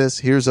use this.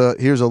 Here's a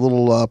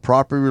little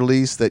property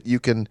release that you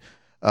can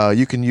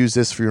use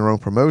this for your own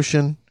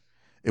promotion.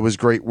 It was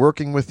great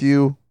working with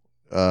you.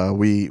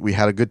 We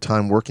had a good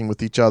time working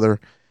with each other.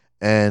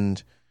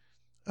 And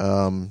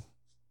can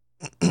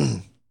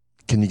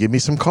you give me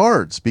some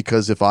cards?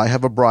 Because if I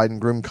have a bride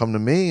and groom come to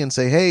me and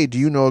say, hey, do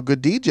you know a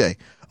good DJ?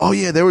 Oh,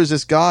 yeah, there was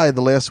this guy at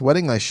the last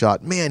wedding I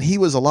shot. Man, he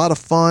was a lot of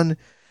fun.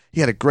 He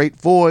had a great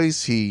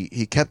voice.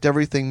 He kept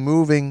everything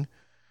moving.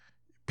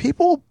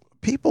 People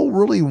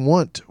really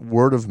want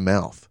word of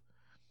mouth.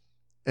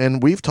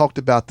 And we've talked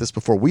about this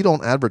before. We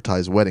don't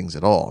advertise weddings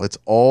at all. It's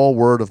all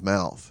word of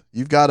mouth.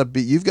 You've got to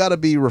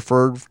be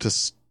referred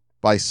to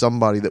by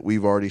somebody that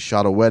we've already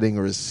shot a wedding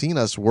or has seen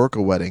us work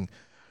a wedding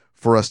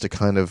for us to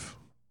kind of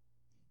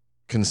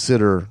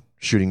consider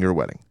shooting your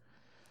wedding.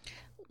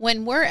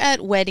 When we're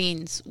at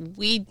weddings,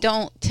 we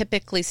don't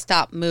typically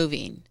stop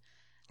moving.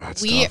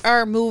 That's We tough.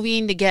 are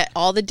moving to get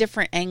all the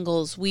different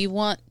angles. We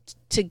want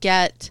to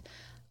get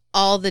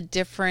all the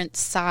different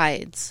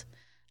sides.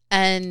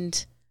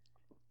 And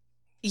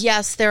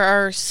yes, there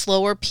are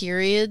slower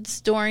periods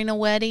during a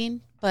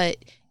wedding, but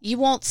you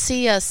won't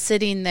see us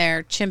sitting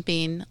there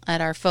chimping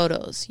at our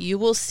photos. You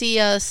will see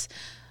us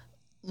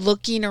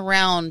looking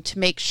around to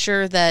make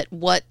sure that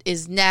what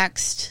is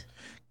next.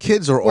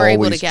 Kids are we're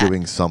able to always get.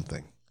 doing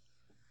something.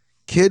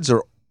 Kids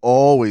are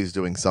always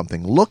doing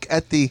something. Look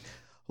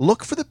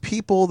for the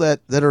people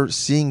that are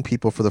seeing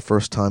people for the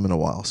first time in a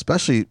while,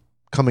 especially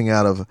coming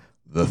out of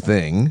the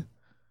thing.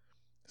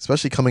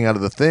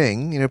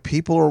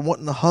 People are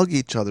wanting to hug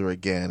each other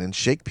again and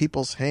shake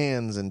people's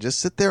hands and just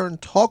sit there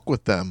and talk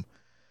with them.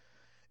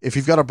 If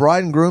you've got a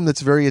bride and groom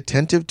that's very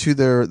attentive to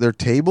their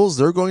tables,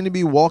 they're going to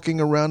be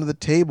walking around to the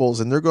tables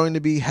and they're going to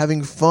be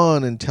having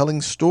fun and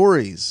telling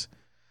stories.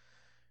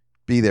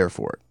 Be there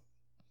for it.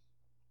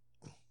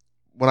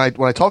 When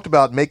I talked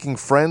about making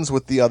friends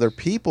with the other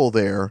people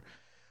there,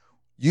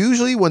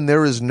 usually when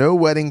there is no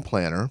wedding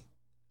planner,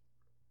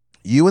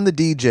 you and the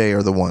DJ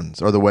are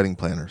the wedding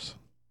planners.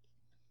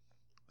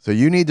 So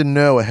you need to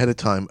know ahead of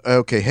time,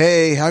 okay,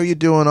 hey, how are you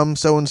doing? I'm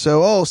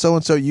so-and-so. Oh,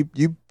 so-and-so. You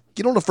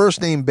get on a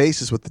first name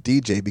basis with the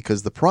DJ,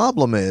 because the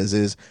problem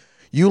is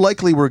you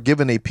likely were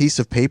given a piece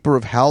of paper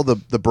of how the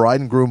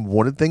bride and groom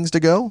wanted things to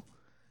go,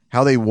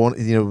 how they want,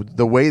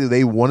 the way that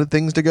they wanted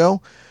things to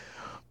go.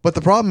 But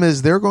the problem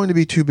is they're going to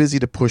be too busy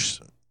to push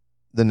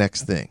the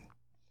next thing.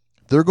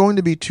 They're going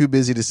to be too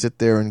busy to sit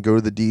there and go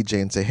to the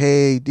DJ and say,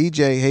 hey,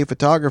 DJ, hey,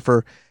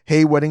 photographer,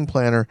 hey, wedding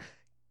planner,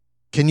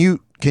 can you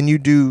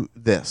do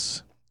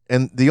this?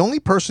 And the only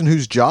person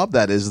whose job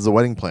that is the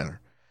wedding planner.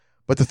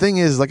 But the thing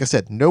is, like I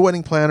said, no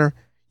wedding planner.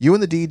 You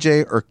and the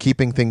DJ are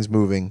keeping things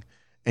moving,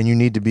 and you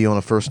need to be on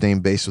a first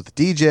name basis with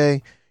the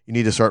DJ. You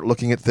need to start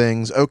looking at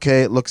things.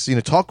 Okay, it looks,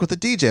 talk with the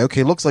DJ.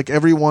 Okay, looks like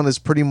everyone is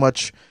pretty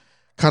much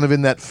kind of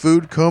in that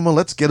food coma.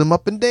 Let's get them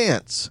up and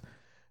dance.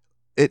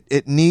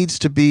 It needs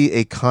to be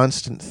a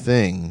constant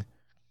thing.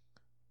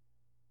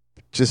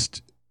 You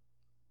just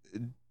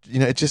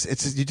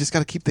got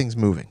to keep things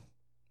moving.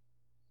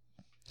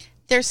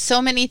 There's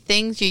so many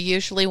things you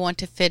usually want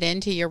to fit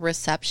into your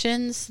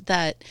receptions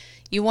that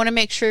you want to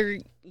make sure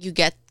you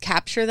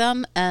capture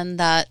them and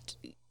that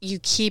you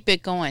keep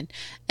it going.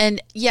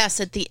 And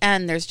yes, at the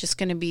end, there's just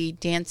going to be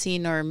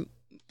dancing or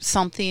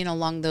something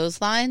along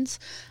those lines.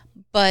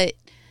 But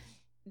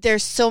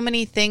there's so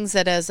many things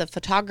that as a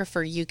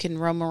photographer, you can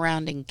roam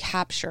around and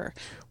capture.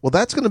 Well,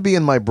 that's going to be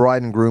in my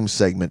bride and groom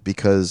segment,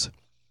 because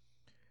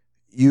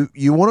you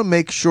want to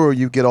make sure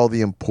you get all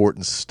the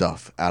important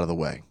stuff out of the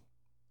way.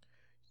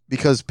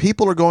 Because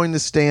people are going to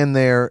stand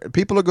there.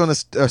 People are going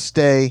to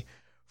stay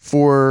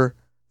for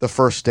the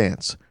first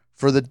dance,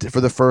 for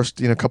the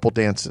first couple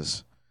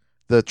dances,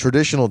 the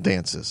traditional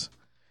dances.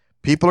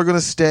 People are going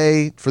to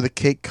stay for the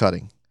cake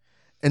cutting,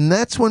 and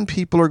that's when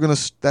people are going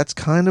to. That's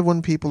kind of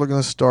when people are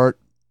going to start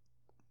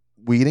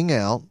weeding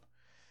out,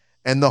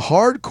 and the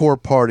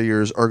hardcore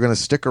partiers are going to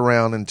stick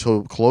around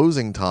until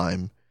closing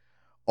time,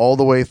 all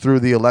the way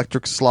through the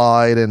electric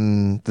slide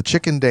and the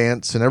chicken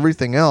dance and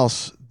everything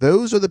else.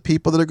 Those are the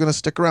people that are going to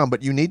stick around.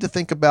 But you need to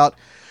think about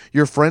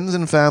your friends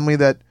and family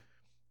that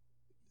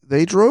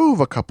they drove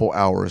a couple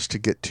hours to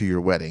get to your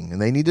wedding and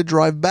they need to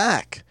drive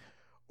back.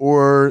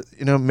 Or,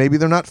 maybe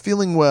they're not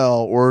feeling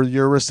well, or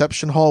your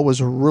reception hall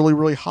was really,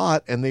 really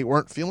hot and they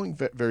weren't feeling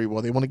very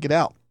well. They want to get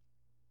out.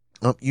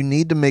 You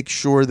need to make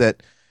sure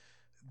that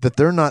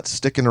they're not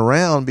sticking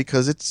around,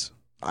 because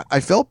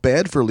I felt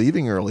bad for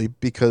leaving early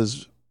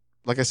because,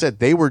 like I said,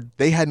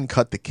 they hadn't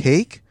cut the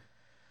cake.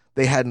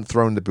 They hadn't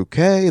thrown the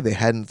bouquet. They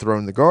hadn't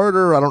thrown the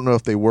garter. I don't know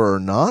if they were or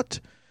not.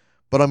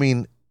 But, I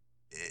mean,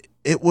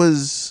 it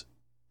was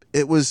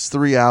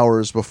 3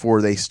 hours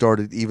before they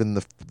started even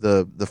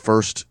the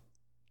first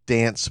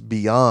dance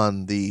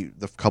beyond the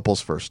couple's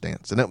first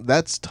dance. And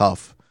that's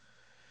tough.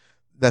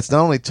 That's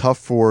not only tough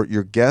for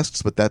your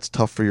guests, but that's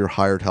tough for your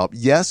hired help.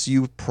 Yes,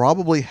 you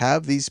probably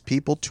have these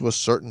people to a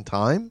certain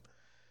time.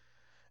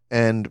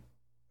 And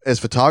as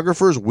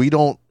photographers, we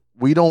don't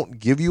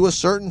give you a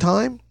certain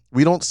time.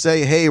 We don't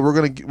say, hey, we're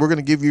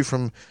gonna give you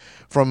from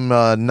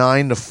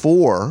 9 to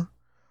 4.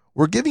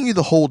 We're giving you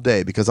the whole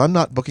day, because I'm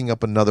not booking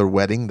up another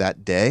wedding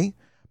that day.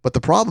 But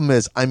the problem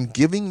is, I'm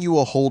giving you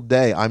a whole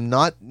day. I'm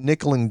not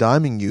nickel and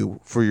diming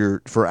you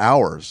for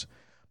hours.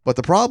 But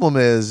the problem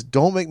is,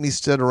 don't make me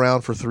sit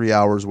around for 3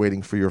 hours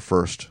waiting for your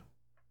first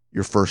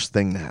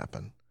thing to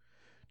happen.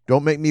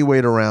 Don't make me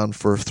wait around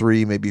for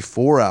 3, maybe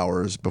 4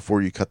 hours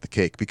before you cut the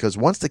cake. Because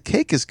once the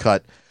cake is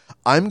cut,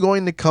 I'm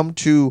going to come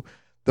to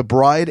the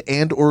bride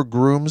and or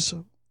groom's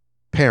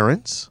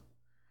parents,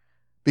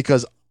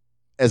 because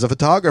as a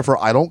photographer,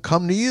 I don't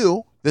come to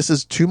you This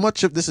is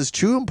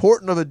too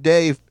important of a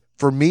day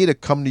for me to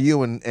come to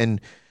you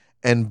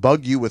and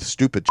bug you with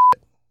stupid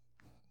shit.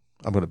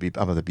 I'm gonna beep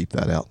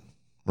that out.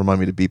 Remind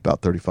me to beep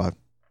out 35.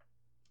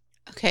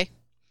 Okay.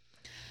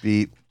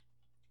 Beep.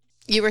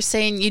 You were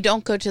saying you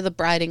don't go to the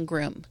bride and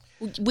groom.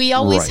 We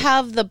always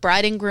have the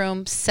bride and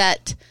groom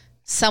set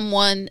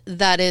someone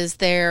that is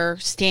their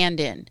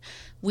stand-in.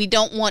 We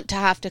don't want to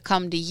have to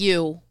come to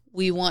you.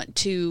 We want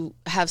to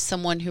have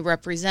someone who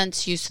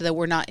represents you so that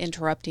we're not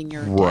interrupting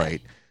your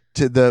right. day.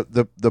 To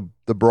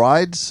the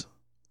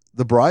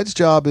bride's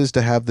job is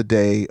to have the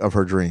day of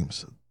her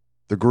dreams.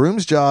 The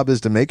groom's job is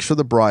to make sure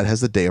the bride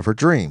has the day of her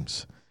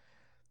dreams.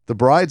 The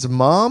bride's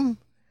mom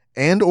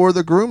and or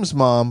the groom's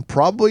mom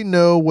probably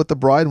know what the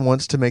bride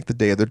wants to make the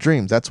day of their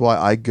dreams. That's why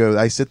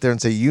I sit there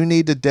and say, you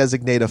need to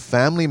designate a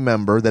family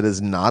member that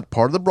is not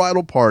part of the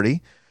bridal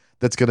party,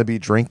 that's going to be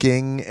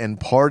drinking and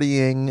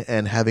partying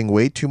and having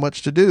way too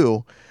much to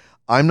do.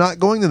 I'm not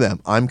going to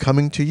them. I'm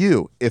coming to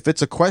you. If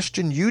it's a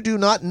question you do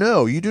not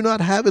know, you do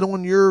not have it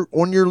on your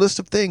list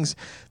of things,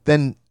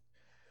 then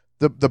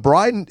the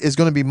bride is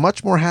going to be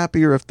much more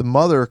happier if the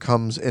mother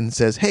comes and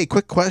says, hey,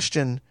 quick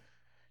question.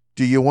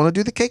 Do you want to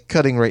do the cake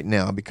cutting right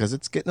now because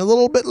it's getting a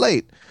little bit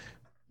late?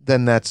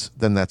 Then that's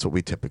what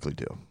we typically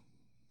do.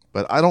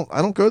 But I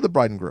don't go to the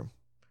bride and groom.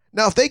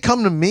 Now, if they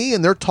come to me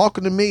and they're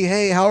talking to me,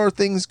 hey, how are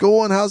things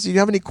going? Do you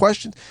have any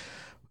questions?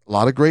 A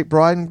lot of great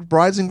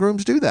brides and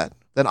grooms do that.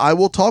 Then I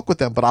will talk with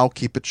them, but I'll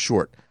keep it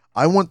short.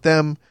 I want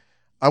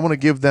to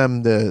give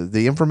them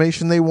the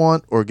information they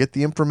want or get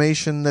the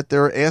information that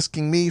they're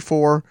asking me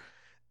for,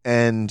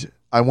 and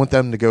I want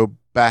them to go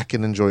back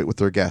and enjoy it with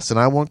their guests. And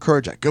I will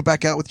encourage that. Go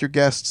back out with your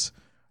guests.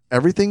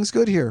 Everything's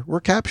good here.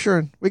 We're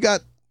capturing. We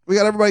got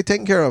everybody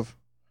taken care of.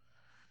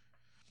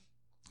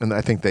 And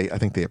I think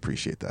they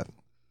appreciate that.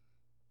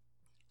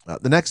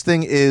 The next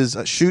thing is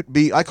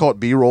I call it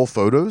B-roll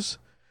photos.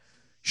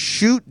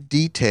 Shoot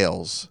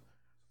details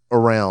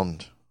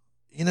around,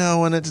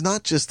 and it's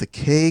not just the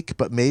cake,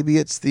 but maybe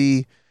it's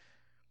the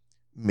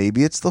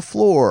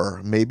floor.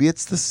 Maybe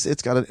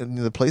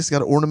the place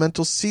got an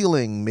ornamental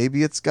ceiling.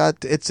 Maybe it's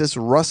this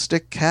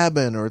rustic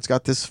cabin, or it's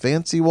got this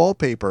fancy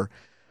wallpaper.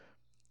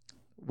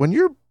 When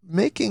you're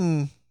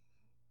making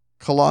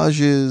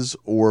collages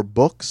or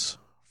books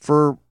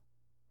for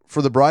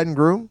the bride and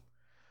groom,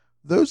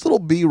 those little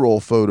B-roll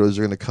photos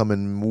are going to come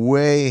in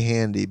way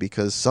handy,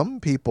 because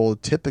most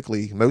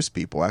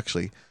people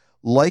actually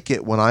like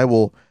it when I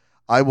will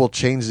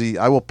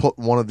put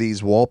one of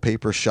these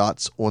wallpaper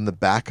shots on the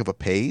back of a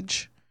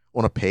page,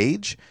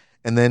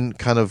 and then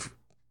kind of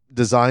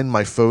design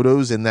my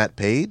photos in that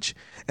page.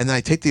 And then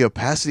I take the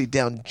opacity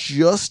down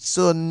just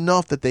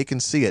enough that they can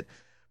see it.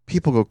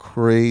 People go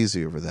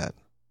crazy over that.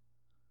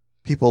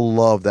 People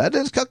love that.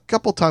 There's a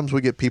couple times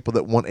we get people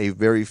that want a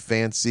very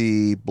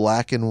fancy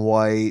black and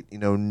white,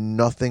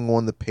 nothing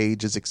on the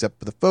pages except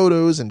for the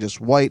photos and just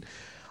white.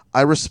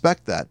 I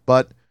respect that.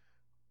 But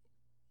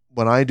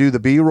when I do the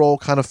B-roll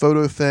kind of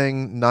photo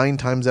thing, 9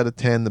 times out of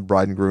 10, the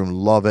bride and groom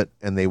love it,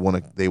 and they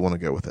want to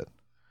go with it.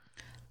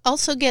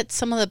 Also get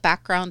some of the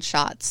background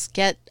shots.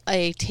 Get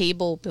a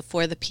table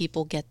before the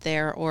people get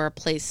there, or a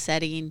place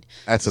setting.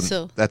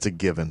 That's a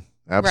given.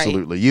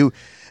 Absolutely. Right.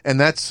 And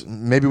that's,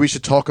 maybe we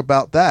should talk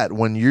about that.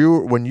 When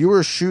you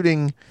are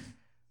shooting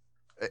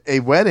a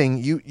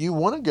wedding, you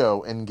want to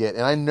go and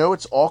and I know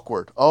it's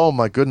awkward. Oh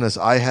my goodness.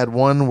 I had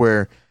one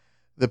where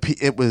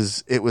it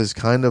was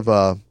kind of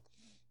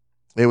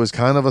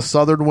a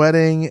Southern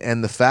wedding,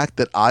 and the fact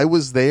that I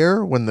was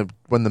there when the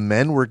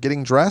men were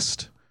getting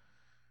dressed,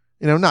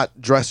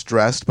 not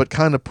dressed, but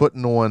kind of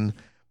putting on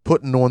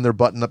their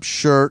button-up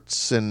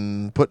shirts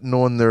and putting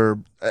on their,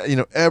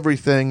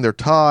 everything, their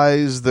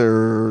ties,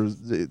 their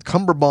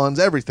cummerbunds,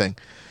 everything.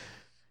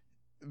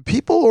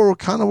 People were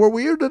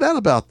weirded out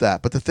about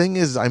that. But the thing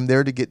is, I'm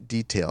there to get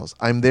details.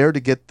 I'm there to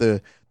get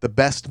the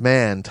best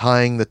man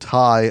tying the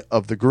tie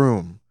of the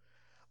groom.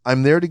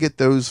 I'm there to get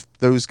those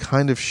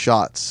kind of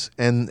shots.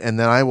 And then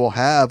I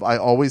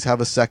always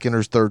have a second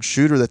or third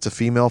shooter that's a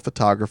female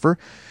photographer,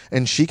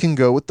 and she can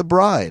go with the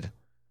bride,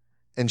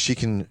 and she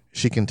can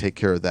take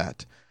care of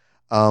that.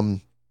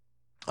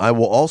 I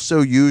will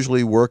also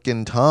usually work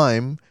in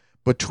time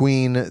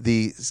between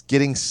the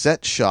getting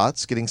set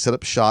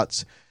up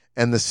shots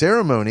and the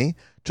ceremony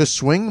to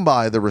swing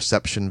by the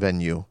reception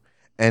venue.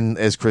 And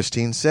as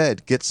Christine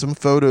said, get some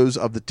photos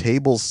of the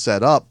tables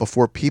set up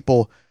before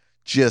people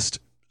just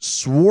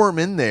swarm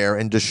in there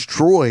and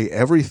destroy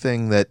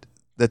everything that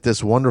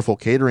this wonderful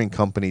catering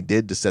company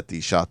did to set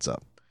these shots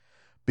up.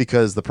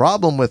 Because the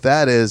problem with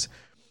that is,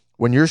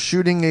 when you're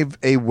shooting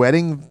a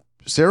wedding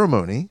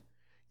ceremony,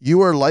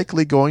 you are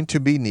likely going to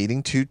be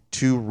needing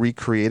to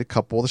recreate a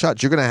couple of the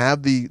shots. You're going to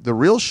have the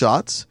real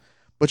shots,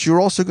 but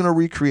you're also going to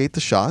recreate the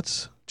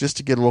shots just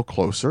to get a little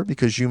closer,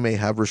 because you may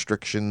have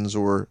restrictions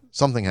or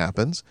something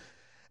happens.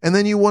 And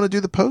then you want to do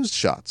the posed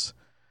shots.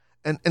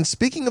 And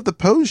speaking of the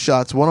pose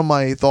shots, one of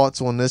my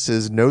thoughts on this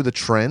is know the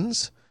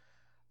trends,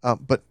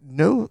 but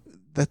know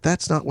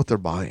that's not what they're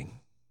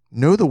buying.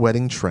 Know the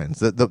wedding trends.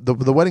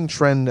 The wedding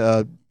trend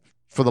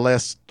for the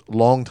last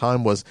long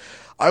time was,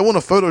 I want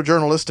a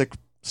photojournalistic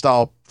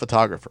style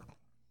photographer.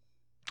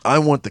 I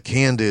want the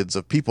candids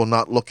of people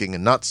not looking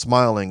and not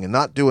smiling and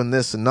not doing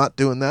this and not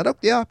doing that. Oh,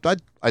 yeah,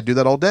 I do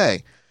that all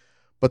day.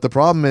 But the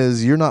problem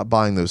is you're not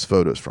buying those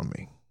photos from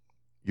me.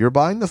 You're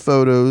buying the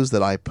photos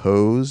that I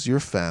pose your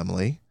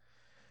family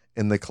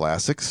in the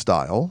classic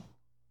style,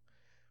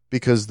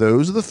 because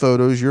those are the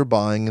photos you're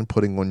buying and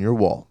putting on your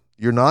wall.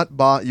 You're not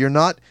buying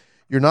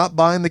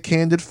the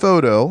candid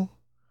photo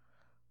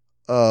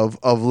of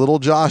little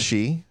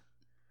Joshy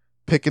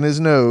picking his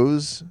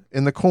nose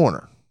in the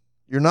corner.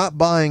 You're not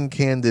buying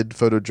candid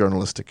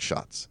photojournalistic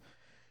shots.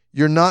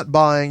 You're not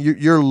buying,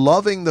 you're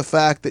loving the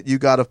fact that you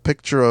got a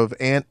picture of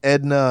Aunt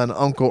Edna and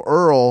Uncle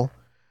Earl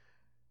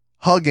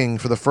hugging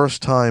for the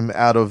first time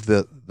out of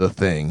the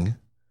thing.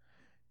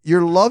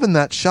 You're loving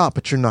that shot,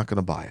 but you're not going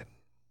to buy it.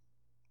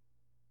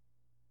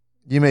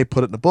 You may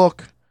put it in a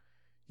book.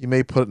 You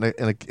may put it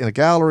in a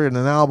gallery, in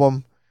an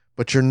album,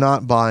 but you're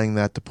not buying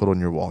that to put on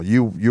your wall.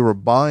 You are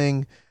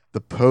buying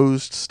the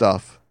posed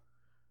stuff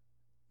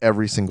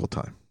every single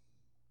time.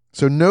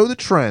 So know the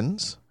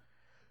trends.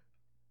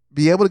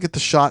 Be able to get the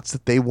shots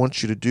that they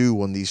want you to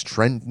do on these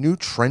new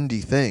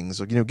trendy things.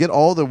 Get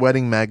all the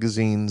wedding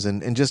magazines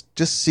and just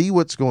see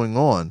what's going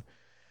on.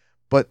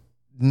 But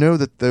know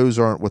that those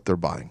aren't what they're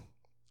buying.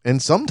 And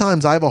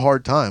sometimes I have a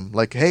hard time.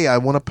 Like, hey, I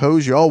want to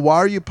pose you. Oh, why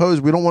are you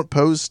posed? We don't want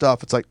pose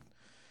stuff. It's like,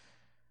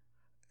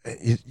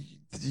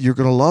 you're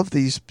going to love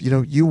these.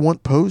 You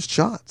want posed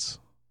shots.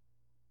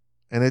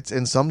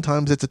 And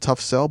sometimes it's a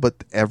tough sell,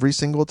 but every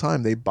single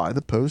time they buy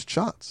the posed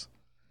shots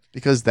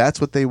because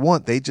that's what they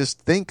want. They just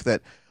think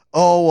that,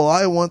 oh, well,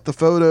 I want the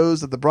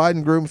photos of the bride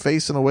and groom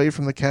facing away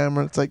from the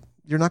camera. It's like,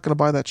 you're not going to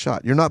buy that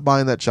shot. You're not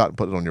buying that shot and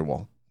put it on your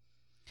wall.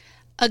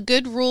 A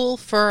good rule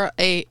for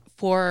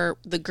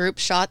the group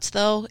shots,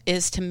 though,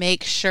 is to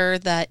make sure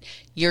that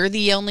you're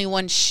the only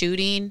one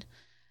shooting,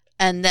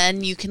 and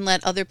then you can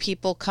let other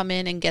people come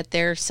in and get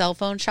their cell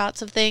phone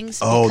shots of things.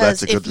 Oh, because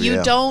that's a good, if you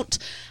yeah. don't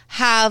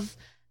have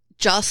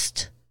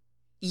just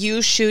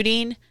you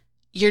shooting,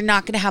 you're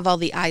not going to have all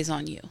the eyes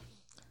on you.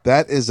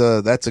 That's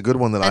a good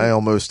one that I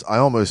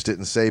almost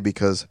didn't say,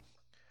 because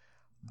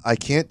I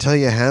can't tell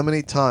you how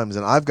many times,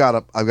 and I've got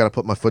to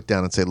put my foot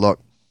down and say, look,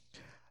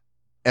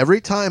 every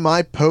time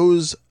I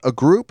pose a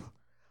group,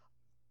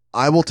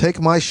 I will take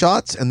my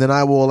shots and then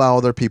I will allow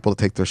other people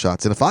to take their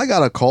shots. And if I got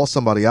to call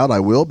somebody out, I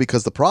will,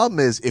 because the problem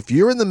is if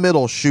you're in the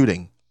middle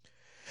shooting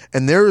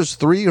and there's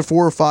 3 or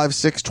 4 or 5,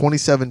 6,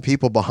 27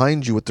 people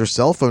behind you with their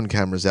cell phone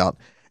cameras out,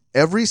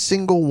 every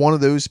single one of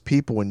those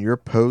people in your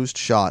posed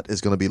shot is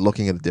going to be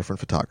looking at a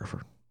different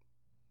photographer.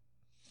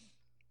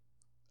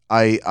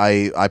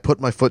 I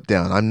put my foot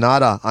down. I'm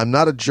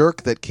not a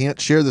jerk that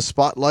can't share the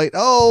spotlight.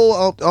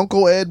 Oh,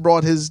 Uncle Ed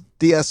brought his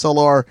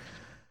DSLR.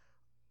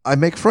 I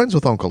make friends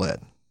with Uncle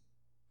Ed.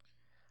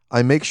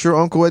 I make sure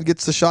Uncle Ed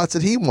gets the shots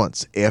that he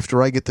wants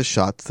after I get the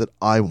shots that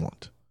I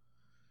want.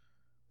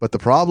 But the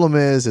problem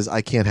is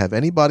I can't have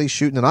anybody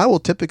shooting, and I will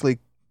typically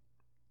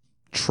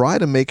try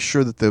to make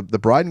sure that the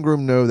bride and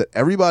groom know that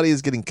everybody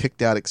is getting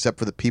kicked out except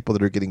for the people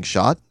that are getting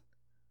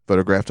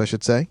photographed, I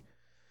should say.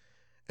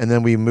 And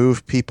then we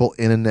move people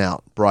in and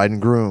out. Bride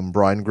and groom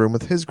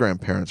with his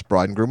grandparents,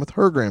 bride and groom with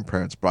her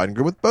grandparents, bride and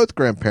groom with both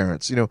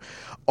grandparents.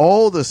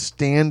 All the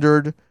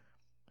standard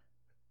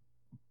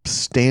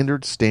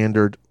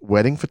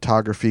wedding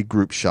photography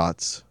group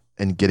shots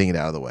and getting it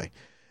out of the way.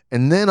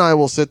 And then I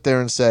will sit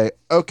there and say,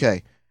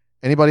 okay,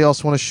 anybody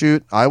else want to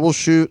shoot? I will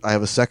shoot. I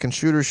have a second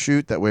shooter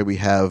shoot. That way we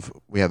have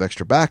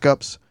extra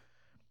backups,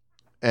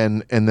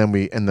 and then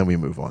we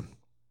move on.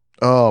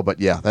 Oh, but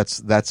yeah,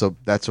 that's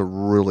a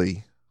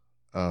really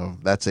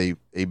that's a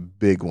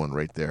big one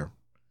right there.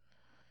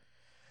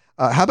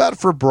 How about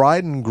for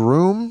bride and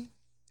groom?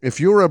 If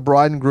you're a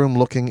bride and groom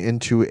looking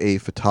into a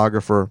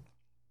photographer,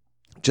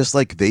 just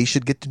like they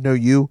should get to know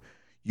you,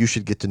 you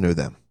should get to know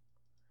them.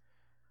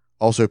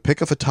 Also,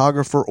 pick a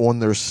photographer on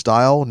their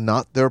style,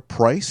 not their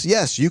price.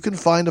 Yes, you can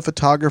find a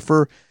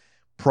photographer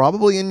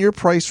probably in your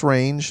price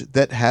range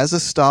that has a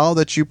style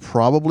that you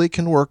probably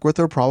can work with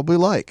or probably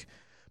like.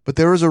 But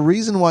there is a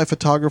reason why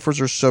photographers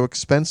are so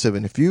expensive.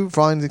 And if you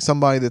find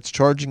somebody that's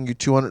charging you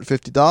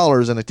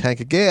 $250 and a tank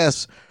of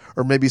gas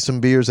or maybe some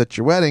beers at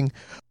your wedding,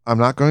 I'm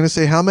not going to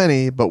say how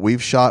many, but we've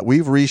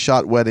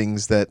reshot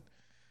weddings that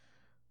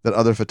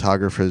other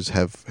photographers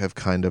have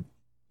kind of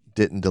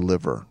didn't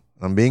deliver.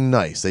 I'm being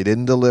nice. They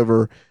didn't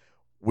deliver.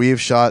 We've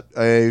shot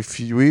a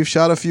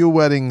few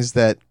weddings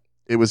that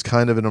it was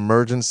kind of an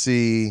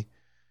emergency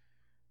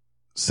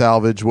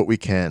salvage what we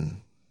can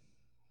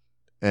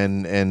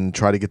and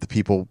try to get the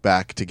people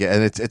back to get,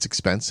 and it's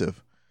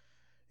expensive.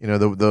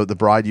 The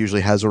bride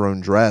usually has her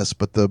own dress,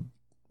 but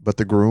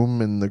the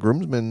groom and the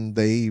groomsmen,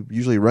 they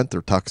usually rent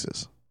their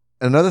tuxes.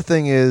 Another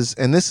thing is,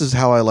 and this is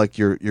how I like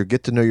your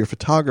get to know your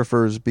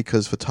photographers,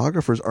 because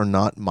photographers are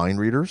not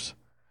mind readers.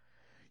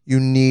 You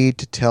need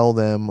to tell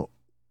them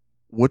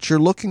what you're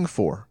looking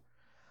for.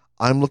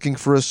 I'm looking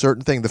for a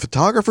certain thing. The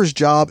photographer's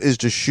job is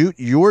to shoot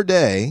your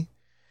day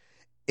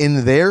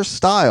in their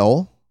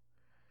style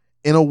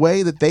in a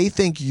way that they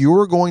think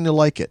you're going to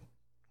like it.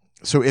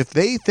 So if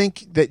they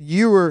think that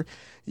you're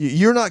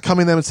not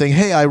coming to them and saying,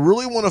 "Hey, I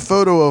really want a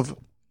photo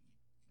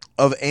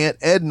of Aunt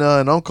Edna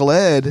and Uncle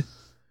Ed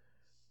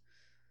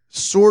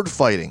sword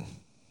fighting."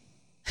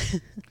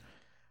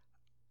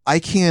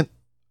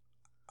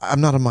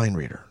 I'm not a mind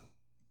reader.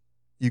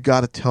 You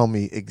got to tell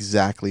me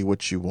exactly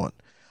what you want.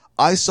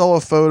 I saw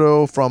a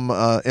photo from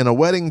in a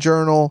wedding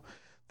journal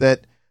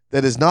that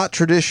is not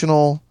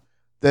traditional,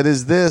 that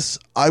is this.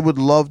 I would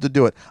love to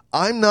do it.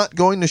 I'm not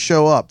going to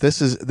show up.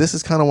 This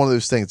is kind of one of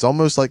those things. It's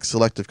almost like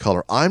selective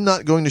color. I'm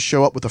not going to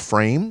show up with a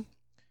frame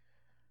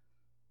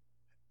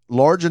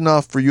large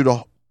enough for you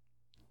to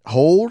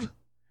hold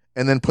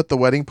and then put the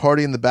wedding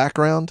party in the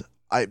background.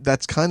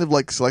 That's kind of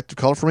like selective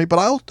color for me, but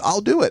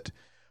I'll do it.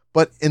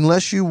 But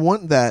unless you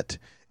want that,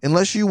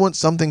 unless you want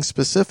something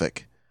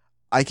specific,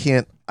 I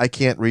can't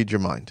read your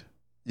mind.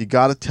 You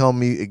got to tell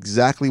me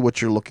exactly what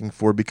you're looking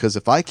for, because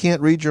if I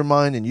can't read your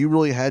mind and you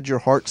really had your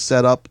heart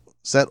set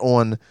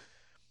on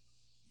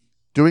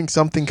doing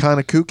something kind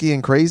of kooky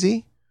and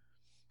crazy,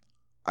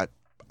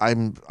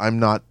 I'm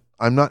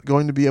not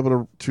going to be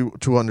able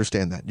to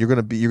understand that. You're going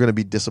to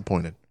be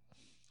disappointed.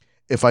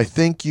 If I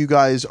think you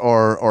guys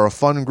are a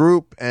fun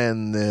group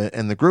and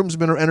the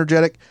groomsmen are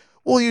energetic,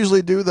 we'll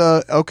usually do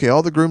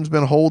all the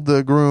groomsmen hold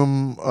the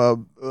groom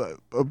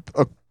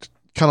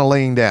kind of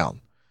laying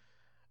down.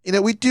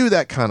 We do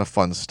that kind of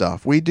fun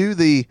stuff. We do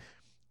the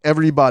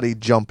everybody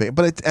jumping,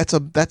 but that's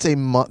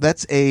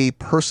a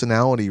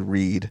personality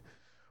read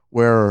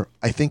where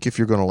I think if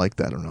you're going to like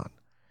that or not.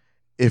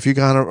 If you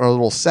kind of are a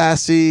little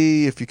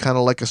sassy, if you kind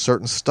of like a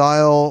certain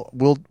style,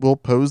 we'll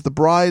pose the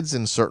brides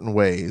in certain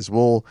ways.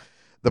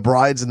 The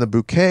brides and the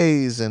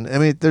bouquets, and I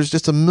mean, there's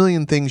just a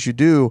million things you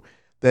do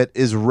that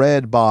is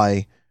read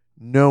by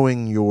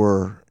knowing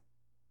your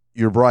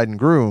bride and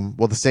groom.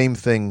 Well, the same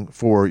thing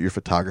for your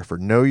photographer.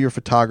 Know your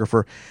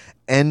photographer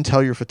and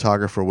tell your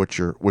photographer what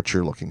you're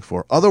looking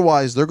for.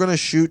 Otherwise, they're going to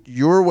shoot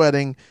your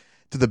wedding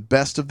to the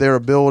best of their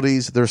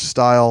abilities, their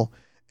style,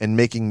 and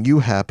making you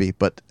happy.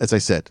 But as I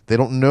said, they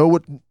don't know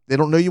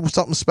you with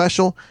something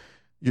special.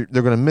 They're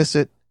going to miss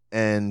it,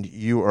 and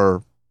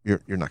you're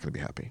not going to be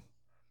happy.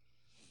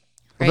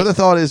 Right. Another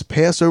thought is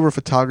pass over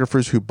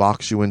photographers who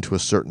box you into a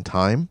certain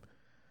time.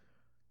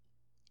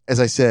 As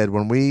I said,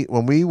 when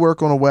we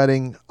work on a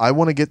wedding, I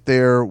want to get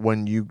there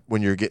when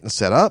you're getting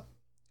set up.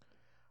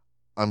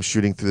 I'm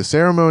shooting through the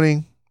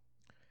ceremony,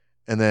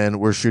 and then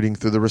we're shooting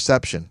through the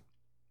reception.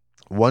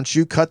 Once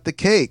you cut the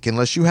cake,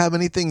 unless you have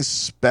anything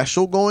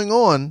special going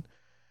on,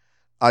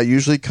 I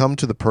usually come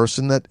to the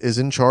person that is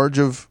in charge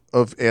of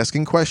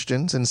asking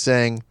questions and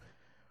saying,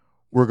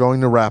 we're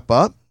going to wrap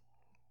up.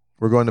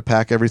 We're going to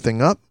pack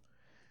everything up.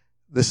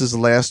 This is the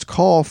last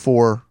call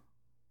for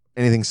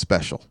anything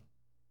special.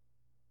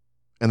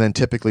 And then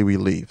typically we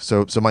leave.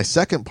 So my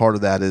second part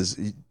of that is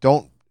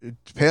don't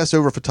pass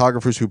over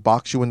photographers who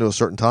box you into a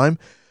certain time,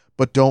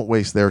 but don't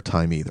waste their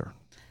time either.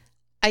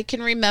 I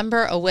can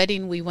remember a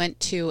wedding we went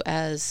to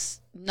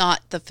as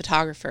not the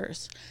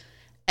photographers,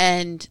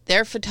 and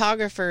their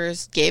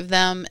photographers gave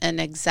them an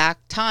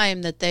exact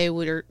time that they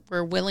were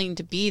willing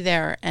to be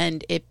there,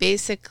 and it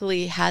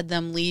basically had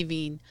them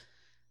leaving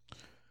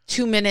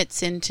 2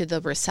 minutes into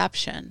the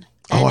reception.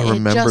 And I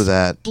remember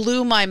that.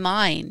 Blew my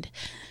mind.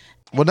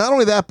 Well, not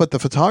only that, but the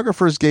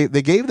photographers gave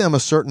them a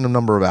certain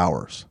number of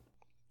hours,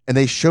 and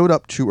they showed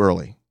up too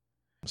early.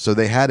 So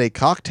they had a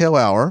cocktail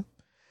hour,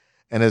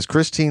 and as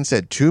Christine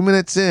said, 2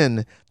 minutes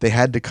in, they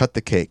had to cut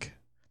the cake.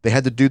 They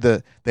had to do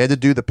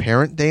the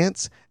parent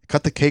dance,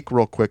 cut the cake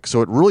real quick.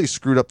 So it really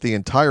screwed up the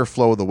entire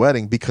flow of the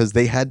wedding, because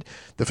the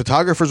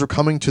photographers were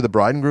coming to the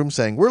bride and groom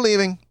saying, "We're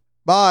leaving.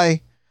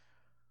 Bye."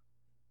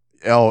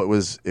 Oh,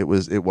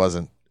 it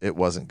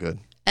wasn't good.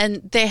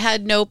 And they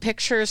had no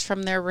pictures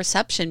from their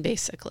reception,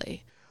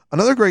 basically.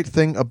 Another great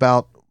thing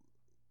about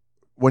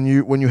when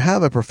you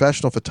have a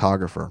professional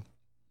photographer,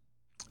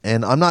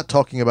 and I'm not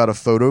talking about a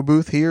photo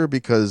booth here,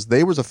 because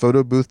there was a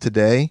photo booth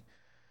today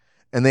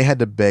and they had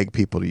to beg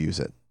people to use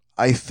it.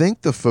 I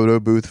think the photo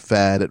booth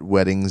fad at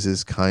weddings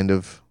is kind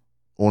of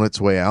on its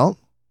way out.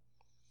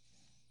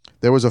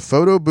 There was a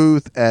photo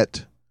booth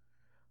at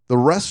the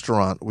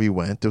restaurant we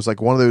went. There was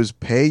like one of those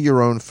pay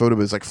your own photo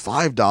booths, like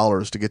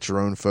 $5 to get your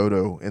own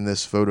photo in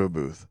this photo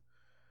booth.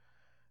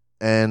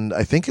 And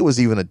I think it was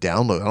even a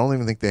download. I don't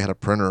even think they had a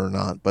printer or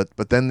not.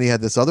 But then they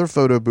had this other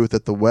photo booth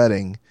at the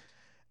wedding,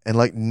 and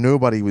like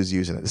nobody was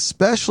using it,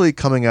 especially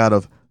coming out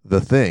of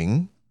The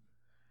Thing.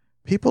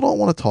 People don't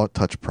want to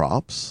touch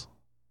props.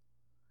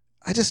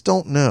 I just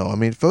don't know. I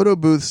mean, photo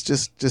booths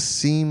just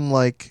seem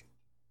like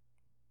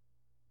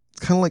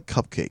it's kind of like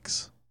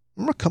cupcakes.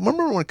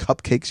 Remember when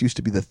cupcakes used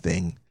to be the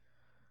thing?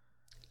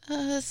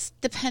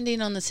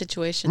 Depending on the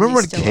situation.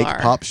 Remember when cake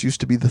pops used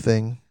to be the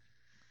thing?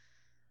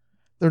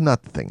 They're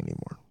not the thing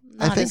anymore.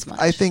 Not as much.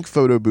 I think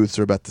photo booths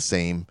are about the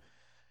same,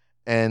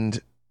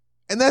 and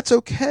that's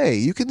okay.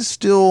 You can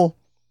still.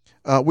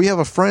 We have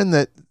a friend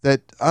that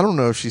I don't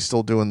know if she's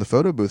still doing the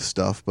photo booth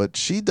stuff, but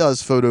she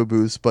does photo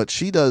booths, but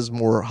she does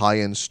more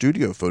high-end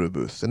studio photo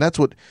booths, and that's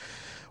what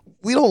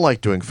we don't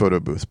like doing photo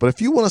booths. But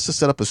if you want us to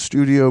set up a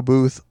studio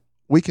booth,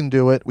 we can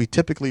do it. We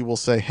typically will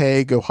say,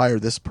 hey, go hire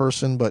this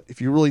person. But if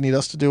you really need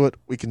us to do it,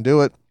 we can do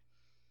it.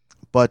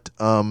 But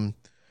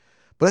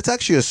it's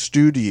actually a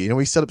studio. You know,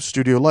 we set up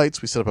studio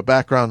lights. We set up a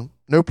background.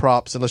 No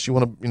props unless you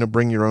want to,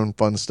 bring your own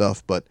fun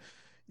stuff. But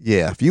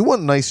yeah, if you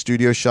want nice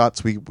studio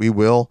shots, we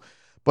will.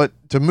 But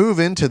to move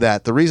into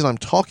that, the reason I'm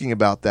talking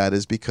about that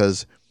is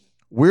because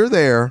we're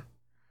there.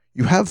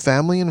 You have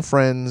family and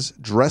friends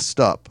dressed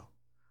up,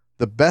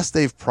 the best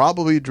they've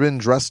probably been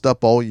dressed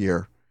up all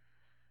year.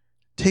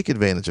 Take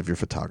advantage of your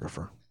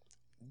photographer.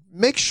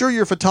 Make sure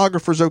your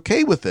photographer's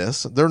okay with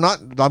this. They're not.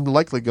 I'm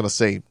likely going to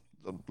say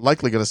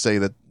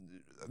that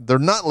they're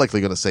not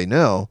likely going to say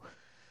no,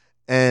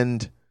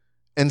 and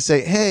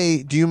say,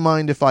 hey, do you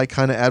mind if I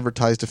kind of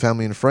advertise to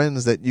family and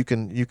friends that you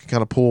can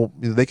kind of pull,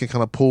 they can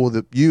kind of pull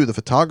the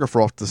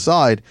photographer off to the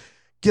side,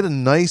 get a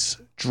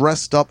nice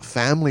dressed up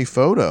family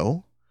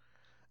photo,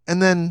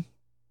 and then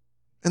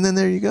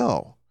there you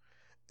go.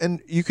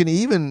 And you can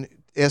even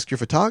ask your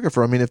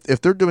photographer, I mean,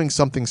 if they're doing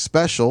something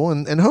special,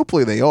 and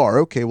hopefully they are,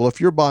 okay, well,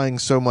 if you're buying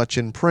so much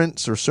in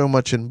prints or so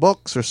much in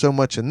books or so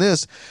much in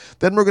this,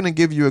 then we're going to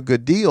give you a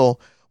good deal.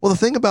 Well, the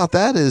thing about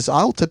that is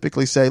I'll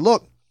typically say,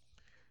 look,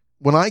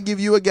 when I give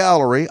you a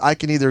gallery, I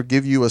can either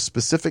give you a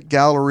specific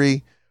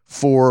gallery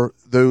for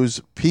those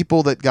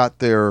people that got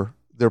their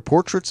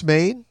portraits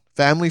made,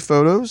 family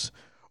photos,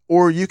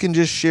 or you can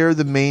just share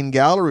the main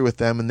gallery with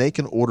them and they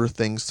can order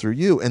things through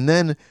you. And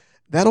then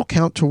that'll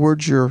count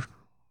towards your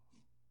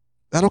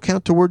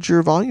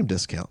volume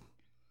discount.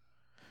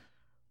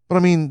 But I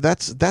mean,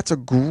 that's a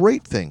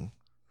great thing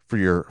for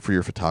your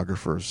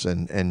photographers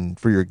and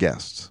for your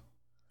guests.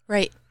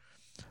 Right.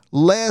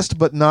 Last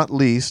but not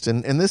least,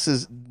 and this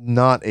is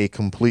not a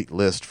complete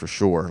list for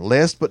sure.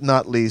 Last but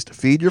not least,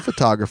 feed your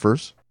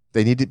photographers.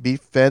 They need to be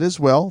fed as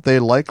well. They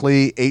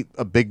likely ate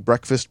a big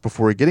breakfast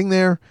before getting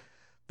there.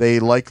 They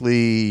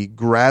likely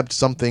grabbed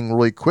something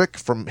really quick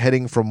from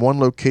heading from one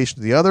location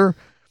to the other.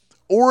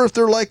 Or if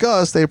they're like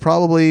us, they're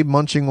probably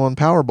munching on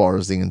power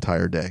bars the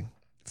entire day.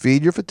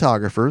 Feed your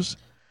photographers.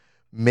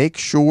 Make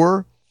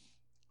sure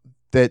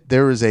that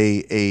there is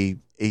a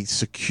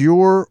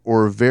secure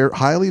or very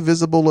highly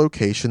visible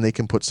location they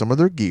can put some of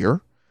their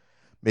gear.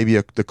 Maybe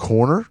the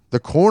corner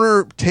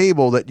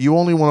table that you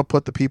only want to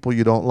put the people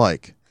you don't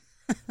like.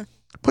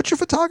 Put your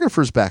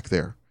photographers back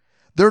there.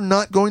 They're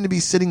not going to be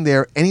sitting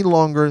there any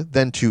longer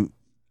than to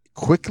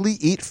quickly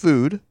eat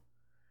food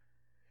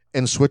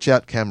and switch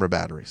out camera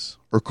batteries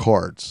or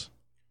cards.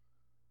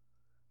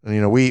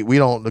 And we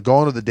don't go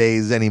on to the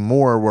days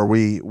anymore where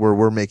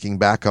we're making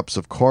backups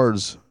of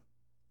cards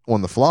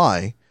on the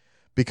fly,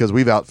 because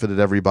we've outfitted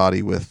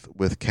everybody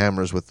with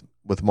cameras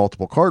with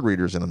multiple card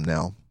readers in them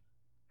now.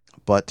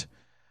 But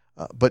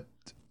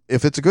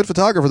if it's a good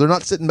photographer, they're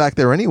not sitting back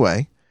there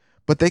anyway,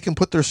 but they can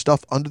put their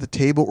stuff under the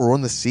table or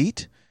on the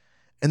seat,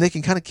 and they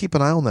can kind of keep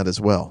an eye on that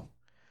as well.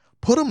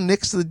 Put them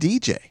next to the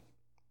DJ.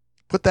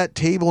 Put that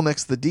table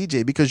next to the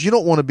DJ, because you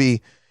don't want to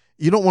be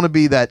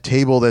that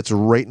table that's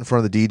right in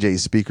front of the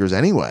DJ's speakers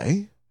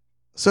anyway.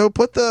 So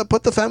put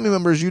the family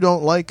members you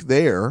don't like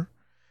there.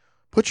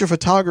 Put your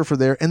photographer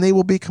there, and they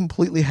will be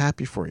completely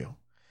happy for you.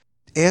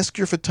 Ask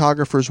your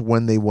photographers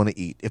when they want to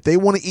eat. If they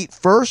want to eat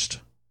first,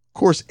 of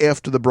course,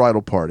 after the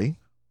bridal party.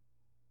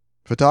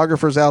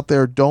 Photographers out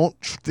there, don't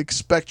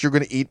expect you're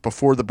going to eat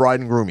before the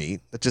bride and groom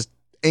eat. That just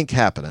ain't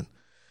happening.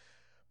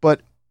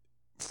 But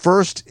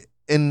first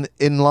in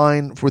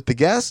line with the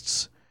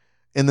guests,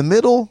 in the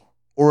middle,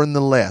 or in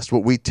the last.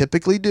 What we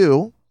typically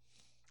do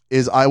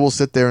is I will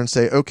sit there and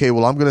say, okay,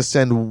 well, I'm going to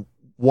send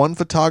one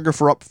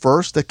photographer up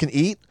first that can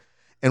eat.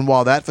 And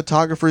while that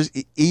photographer is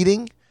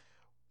eating,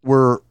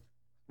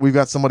 we've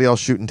got somebody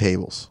else shooting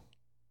tables.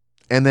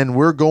 And then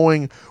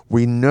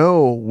we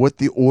know what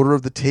the order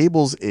of the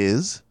tables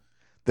is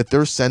that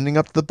they're sending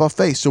up to the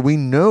buffet. So we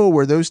know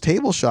where those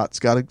table shots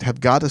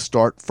have got to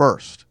start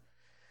first.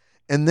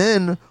 And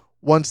then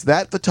once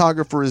that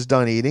photographer is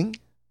done eating,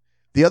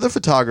 the other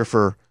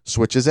photographer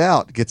switches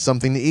out, gets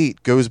something to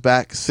eat, goes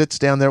back, sits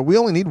down there. We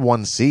only need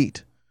one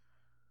seat.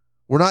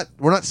 We're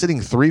not sitting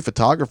three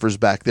photographers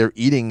back there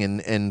eating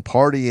and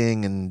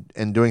partying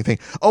and doing things.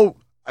 Oh,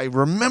 I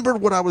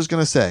remembered what I was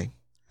going to say.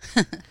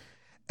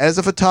 As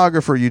a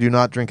photographer, you do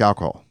not drink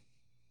alcohol.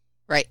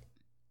 Right.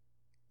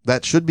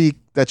 That should be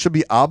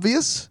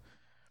obvious.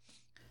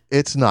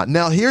 It's not.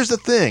 Now, here's the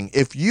thing.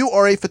 If you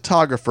are a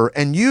photographer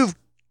and you've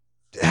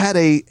had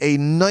a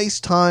nice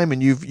time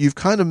and you've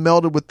kind of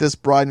melded with this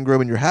bride and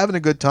groom and you're having a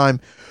good time,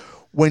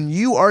 when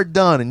you are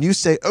done and you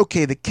say,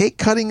 okay, the cake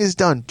cutting is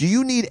done, do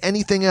you need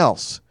anything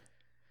else?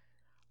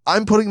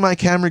 I'm putting my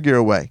camera gear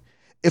away.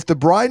 If the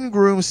bride and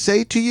groom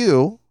say to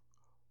you,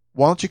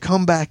 why don't you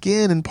come back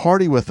in and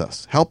party with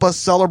us? Help us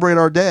celebrate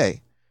our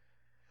day.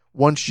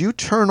 Once you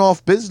turn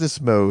off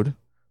business mode,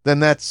 then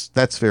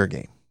that's fair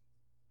game.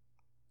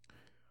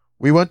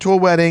 We went to a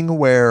wedding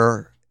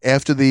where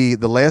after the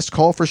last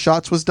call for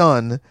shots was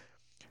done,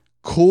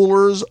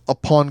 coolers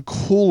upon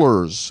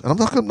coolers, and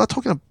I'm not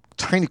talking about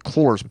tiny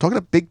coolers, I'm talking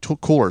about big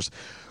coolers.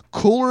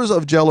 Coolers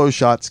of Jell-O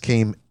shots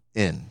came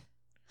in.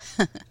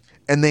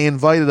 and they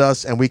invited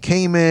us, and we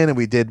came in, and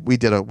we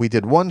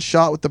did one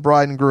shot with the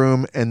bride and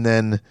groom, and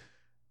then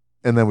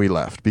we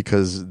left,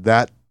 because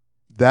that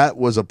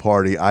was a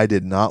party I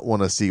did not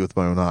want to see with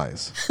my own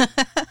eyes.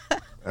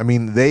 I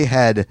mean, they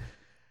had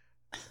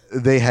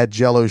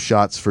Jello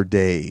shots for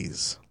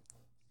days.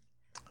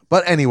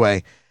 But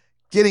anyway,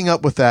 getting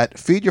up with that,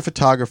 feed your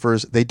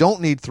photographers. They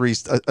don't need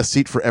a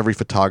seat for every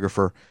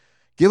photographer.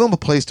 Give them a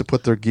place to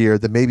put their gear,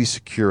 then maybe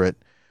secure it,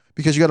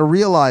 because you got to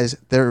realize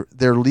they're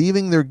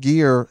leaving their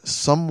gear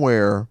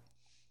somewhere,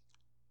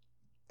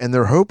 and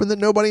they're hoping that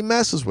nobody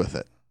messes with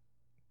it.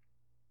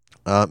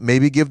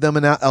 Maybe give them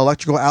an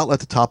electrical outlet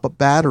to top up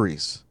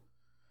batteries.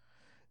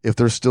 If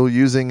they're still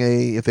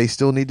if they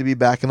still need to be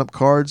backing up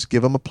cards,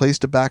 give them a place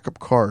to back up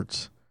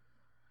cards.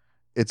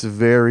 It's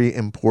very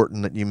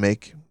important that you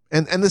make,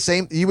 and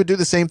you would do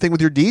the same thing with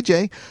your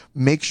DJ.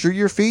 Make sure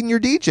you're feeding your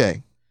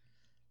DJ.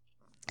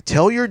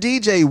 Tell your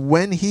DJ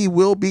when he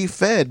will be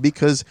fed,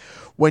 because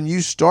when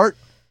you start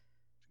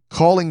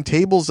calling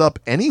tables up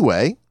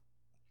anyway,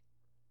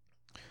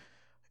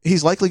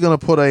 he's likely going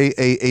to put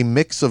a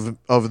mix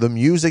of the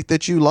music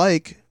that you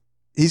like.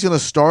 He's going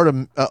to start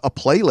a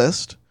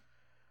playlist.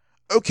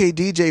 Okay,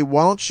 DJ,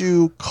 why don't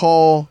you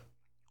call,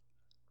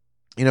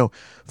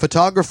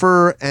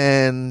 photographer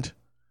and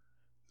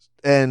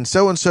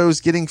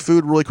so-and-so's getting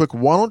food really quick.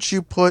 Why don't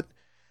you put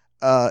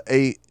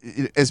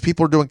as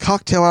people are doing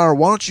cocktail hour,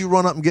 why don't you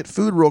run up and get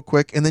food real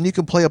quick, and then you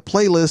can play a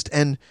playlist,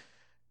 and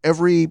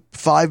every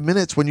 5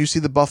 minutes when you see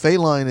the buffet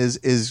line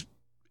is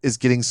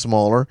getting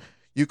smaller,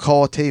 you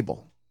call a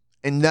table,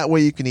 and that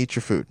way you can eat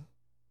your food.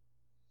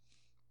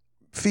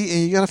 And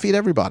you got to feed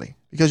everybody,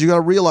 because you got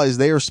to realize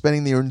they are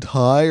spending their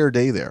entire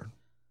day there.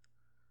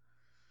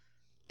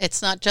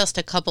 It's not just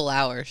a couple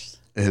hours.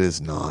 It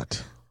is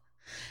not.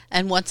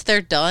 And once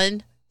they're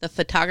done, the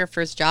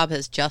photographer's job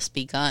has just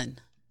begun.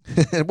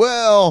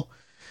 Well,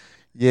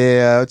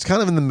 yeah, it's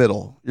kind of in the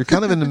middle. You're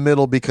kind of in the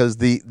middle, because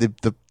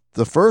the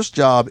first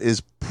job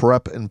is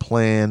prep and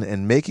plan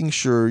and making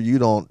sure you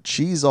don't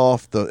cheese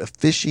off the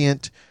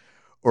officiant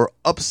or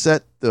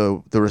upset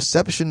the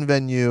reception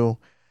venue.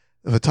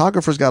 The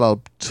photographer's got a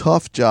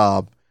tough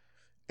job.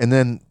 And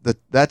then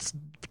that's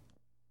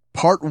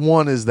part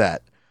one is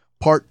that.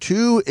 Part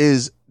two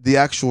is the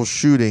actual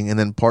shooting. And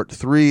then part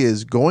three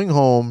is going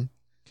home,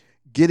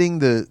 getting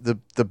the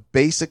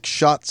basic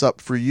shots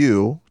up for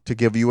you to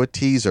give you a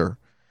teaser.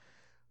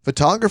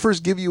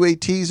 Photographers give you a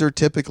teaser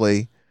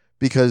typically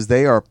because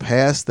they are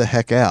passed the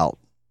heck out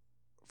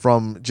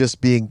from just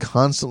being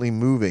constantly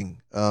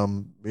moving.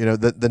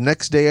 The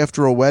next day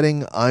after a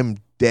wedding, I'm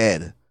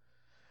dead.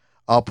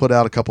 I'll put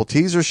out a couple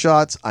teaser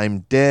shots.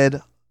 I'm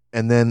dead.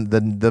 And then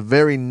the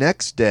very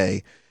next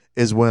day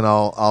is when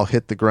I'll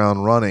hit the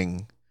ground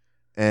running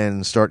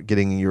and start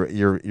getting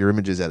your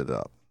images edited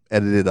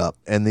up,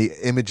 and the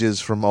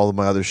images from all of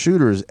my other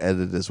shooters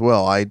edited as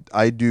well. I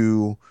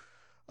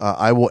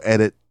will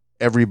edit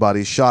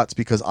everybody's shots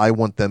because I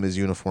want them as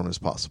uniform as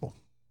possible.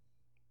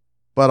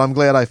 But I'm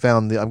glad I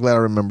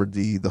remembered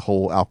the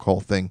whole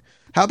alcohol thing.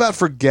 How about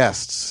for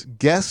guests?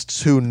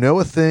 Guests who know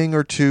a thing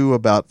or two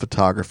about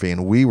photography,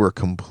 and we were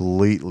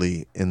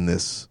completely in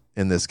this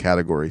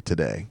category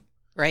today.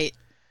 Right.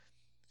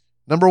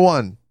 Number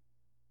one.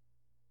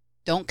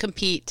 Don't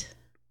compete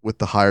with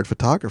the hired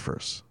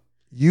photographers.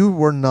 You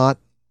were not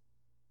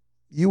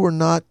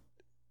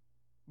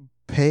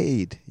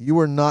paid. You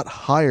were not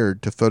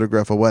hired to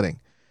photograph a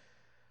wedding.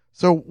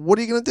 So what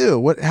are you going to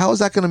do? How is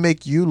that going to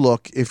make you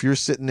look if you're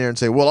sitting there and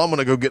say, well, I'm going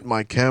to go get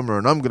my camera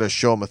and I'm going to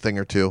show them a thing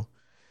or two?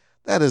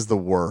 That is the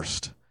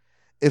worst.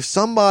 If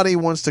somebody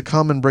wants to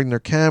come and bring their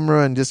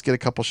camera and just get a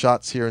couple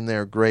shots here and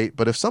there, great.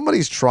 But if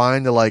somebody's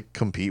trying to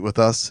compete with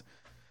us,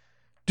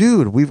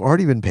 dude, we've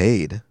already been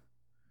paid.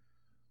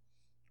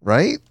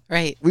 Right?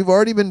 Right. We've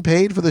already been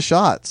paid for the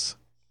shots.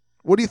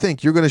 What do you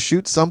think? You're going to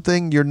shoot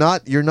something? You're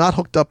not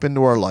hooked up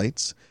into our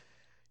lights.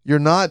 You're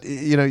not,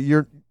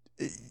 you're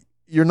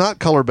not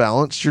color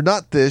balanced. You're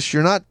not this.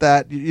 You're not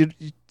that.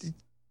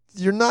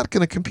 You're not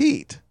going to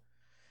compete.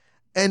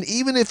 And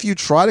even if you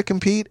try to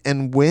compete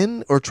and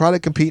win, or try to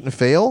compete and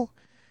fail,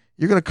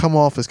 you're going to come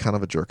off as kind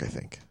of a jerk, I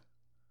think.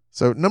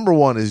 So number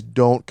one is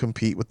don't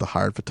compete with the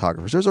hired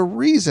photographers. There's a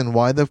reason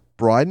why the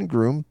bride and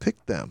groom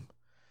picked them.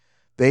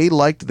 They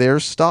liked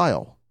their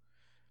style.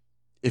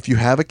 If you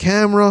have a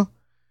camera,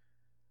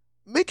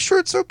 make sure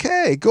it's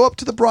okay. Go up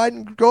to the bride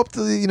and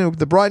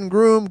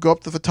groom, go up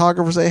to the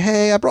photographer, say,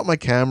 hey, I brought my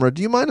camera.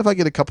 Do you mind if I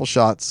get a couple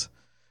shots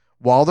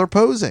while they're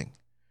posing?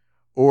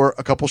 Or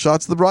a couple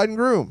shots of the bride and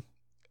groom.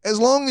 As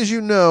long as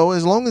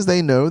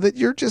they know that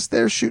you're just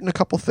there shooting a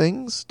couple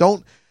things.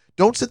 Don't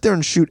sit there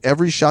and shoot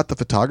every shot the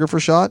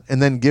photographer shot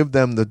and then give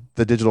them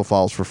the digital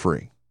files for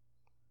free.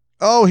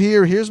 Oh,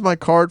 here's my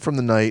card from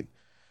the night.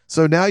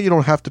 So now you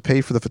don't have to pay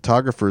for the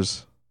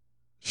photographer's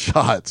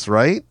shots,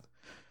 right?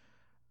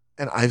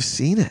 And I've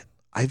seen it.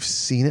 I've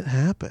seen it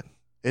happen.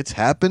 It's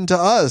happened to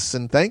us.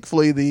 And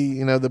thankfully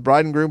the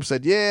bride and groom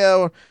said,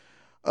 yeah,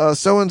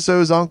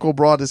 so-and-so's uncle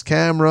brought his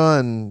camera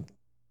and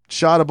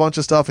shot a bunch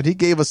of stuff and he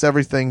gave us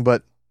everything.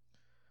 But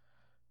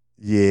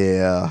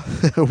Yeah,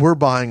 we're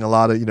buying a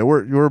lot of,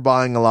 we're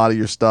buying a lot of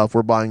your stuff.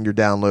 We're buying your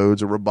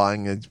downloads, or we're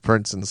buying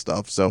prints and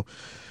stuff. So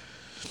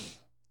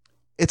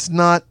it's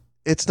not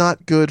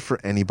good for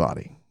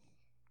anybody.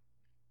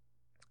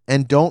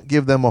 And don't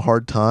give them a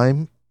hard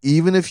time,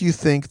 even if you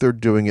think they're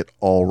doing it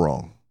all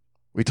wrong.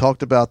 We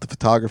talked about the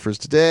photographers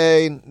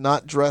today,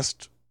 not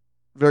dressed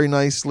very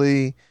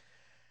nicely,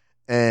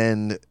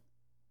 and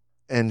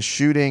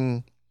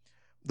shooting.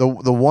 The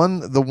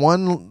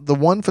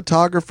one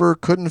photographer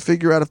couldn't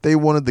figure out if they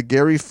wanted the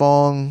Gary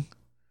Fong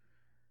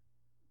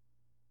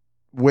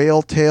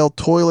whale tail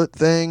toilet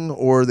thing,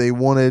 or they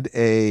wanted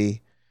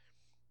a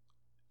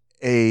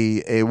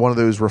one of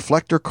those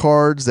reflector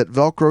cards that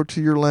Velcro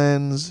to your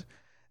lens.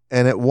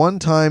 And at one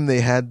time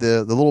they had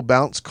the little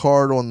bounce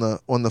card on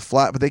the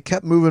flat, but they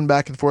kept moving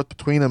back and forth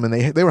between them, and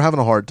they were having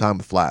a hard time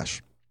with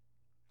flash.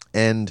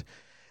 And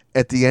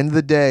at the end of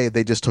the day,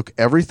 they just took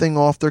everything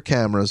off their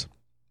cameras.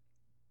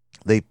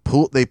 They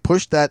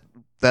pushed that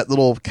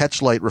little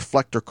catch light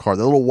reflector card,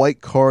 the little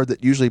white card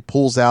that usually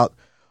pulls out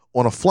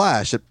on a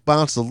flash. It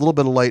bounces a little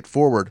bit of light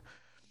forward.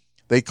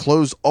 They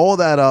closed all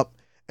that up,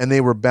 and they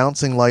were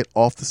bouncing light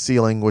off the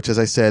ceiling, which, as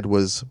I said,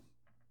 was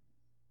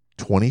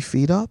 20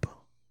 feet up.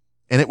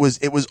 And it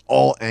was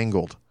all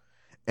angled,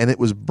 and it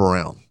was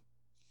brown.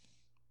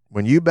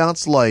 When you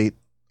bounce light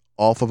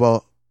off of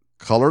a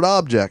colored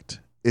object,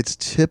 it's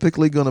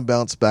typically going to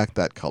bounce back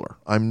that color.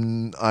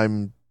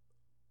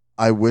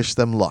 I wish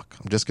them luck.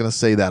 I'm just going to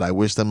say that. I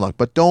wish them luck.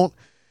 But don't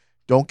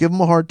give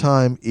them a hard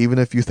time, even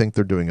if you think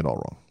they're doing it all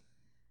wrong.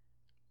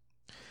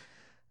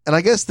 And I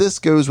guess this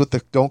goes with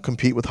the don't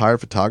compete with hired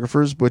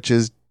photographers, which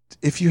is,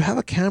 if you have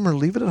a camera,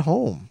 leave it at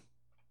home.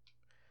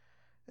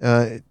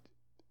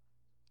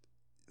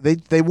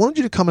 They wanted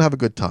you to come and have a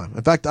good time.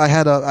 In fact, I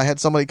had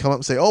somebody come up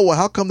and say, "Oh, well,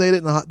 how come they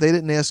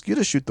didn't ask you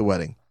to shoot the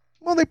wedding?"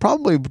 Well, they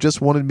probably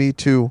just wanted me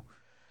to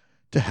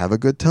have a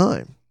good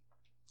time.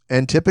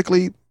 And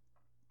typically,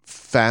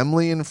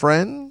 family and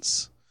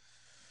friends,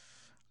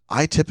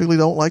 I typically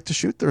don't like to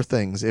shoot their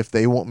things if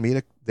they want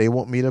me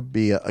to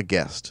be a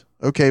guest.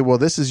 Okay, well,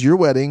 this is your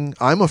wedding.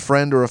 I'm a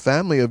friend or a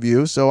family of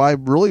you, so I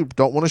really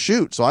don't want to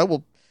shoot. So I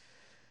will,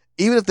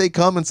 even if they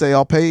come and say,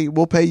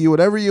 we'll pay you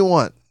whatever you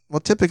want. Well,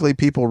 typically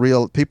people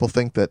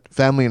think that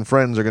family and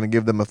friends are going to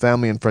give them a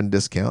family and friend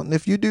discount. And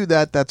if you do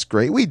that, that's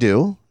great. We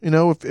do,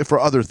 if for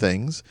other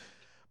things.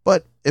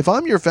 But if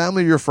I'm your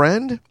family or your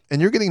friend and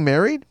you're getting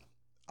married,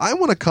 I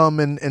want to come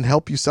and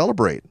help you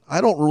celebrate. I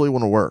don't really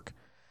want to work.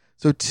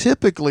 So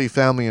typically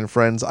family and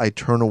friends, I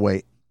turn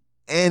away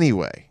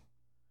anyway.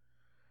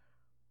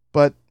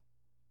 But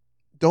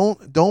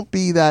don't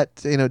be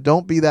that,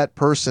 don't be that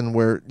person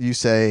where you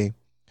say,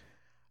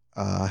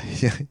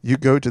 you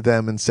go to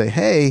them and say,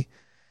 "Hey,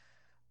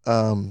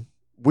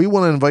 we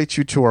want to invite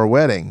you to our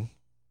wedding.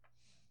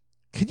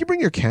 Can you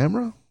bring your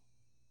camera?"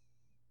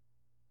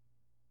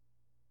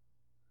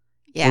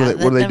 Yeah,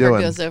 what are they never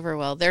doing? goes over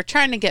well. They're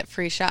trying to get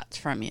free shots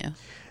from you.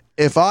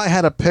 If I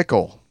had a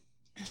pickle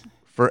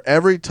for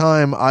every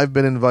time I've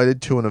been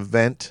invited to an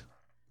event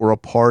or a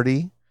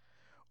party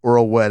or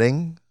a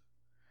wedding,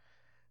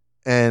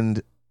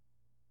 and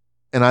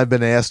I've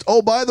been asked,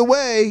 "Oh, by the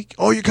way,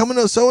 you're coming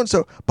to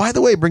so-and-so. By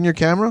the way, bring your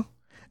camera."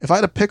 If I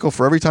had a pickle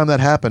for every time that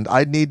happened,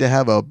 I need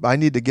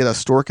to get a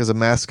stork as a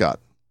mascot.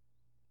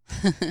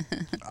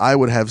 I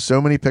would have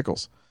so many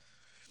pickles.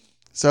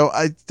 So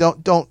I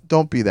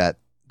don't be that.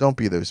 Don't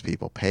be those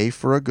people. Pay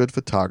for a good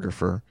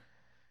photographer,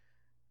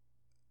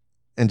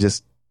 and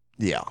just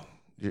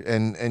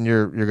and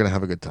you're going to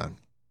have a good time.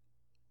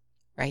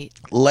 Right.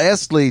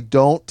 Lastly,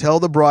 don't tell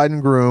the bride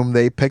and groom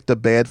they picked a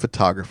bad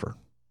photographer.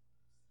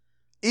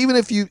 Even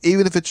if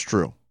it's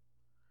true.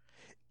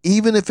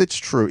 Even if it's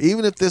true,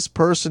 even if this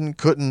person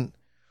couldn't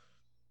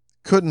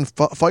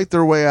fight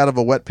their way out of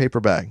a wet paper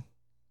bag,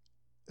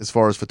 as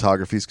far as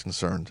photography is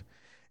concerned,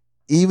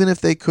 even if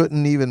they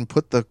couldn't even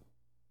put the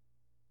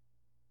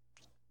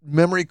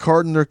memory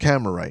card in their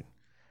camera right,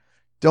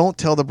 don't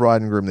tell the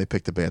bride and groom they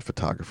picked a bad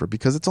photographer,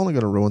 because it's only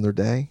going to ruin their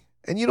day.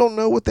 And you don't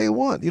know what they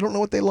want. You don't know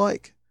what they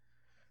like.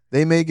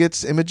 They may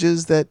get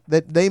images that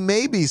they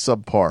may be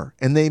subpar,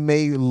 and they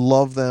may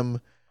love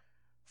them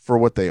for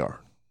what they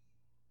are.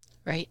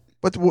 Right.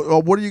 But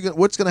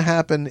what's going to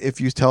happen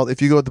if you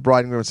go with the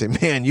bride and groom and say,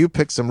 "Man, you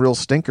picked some real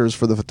stinkers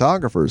for the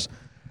photographers,"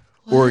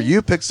 or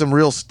 "You picked some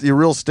real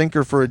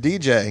stinker for a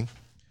DJ,"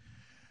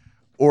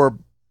 or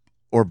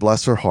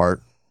bless her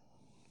heart,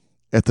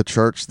 at the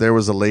church there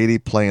was a lady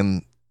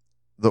playing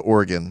the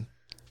organ.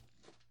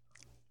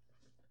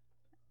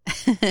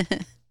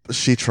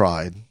 She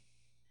tried.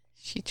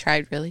 She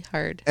tried really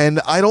hard.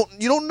 And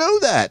you don't know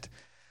that.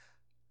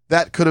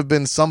 That could have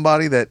been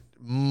somebody that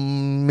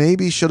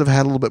maybe should have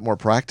had a little bit more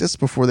practice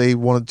before they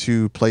wanted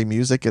to play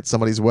music at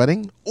somebody's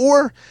wedding.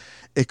 Or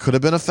it could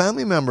have been a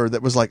family member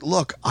that was like,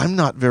 "Look, I'm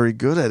not very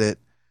good at it.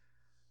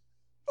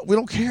 We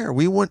don't care.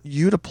 We want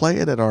you to play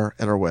it at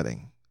our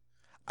wedding."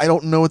 I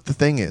don't know what the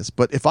thing is,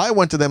 but if I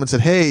went to them and said,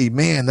 "Hey,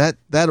 man,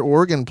 that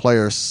organ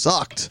player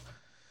sucked,"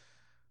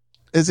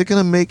 who's it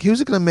going to make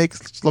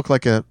look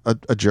like a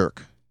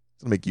jerk?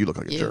 It's going to make you look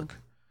like a jerk.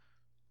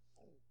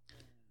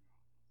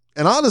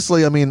 And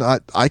honestly, I mean,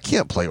 I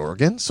can't play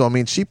organ. So, I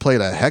mean, she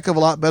played a heck of a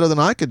lot better than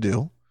I could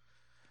do.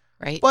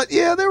 Right. But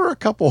yeah, there were a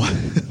couple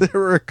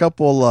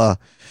of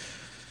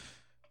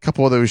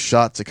those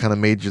shots that kind of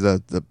made you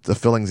the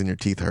fillings in your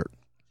teeth hurt.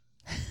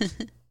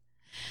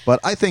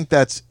 But I think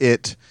that's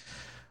it.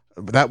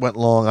 That went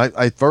long.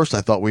 I first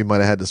I thought we might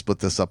have had to split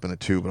this up into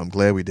two, but I'm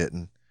glad we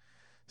didn't.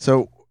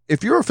 So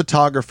if you're a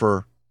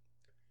photographer,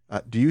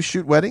 do you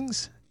shoot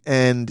weddings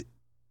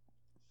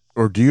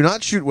or do you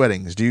not shoot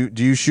weddings? Do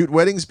you shoot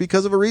weddings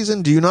because of a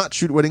reason? Do you not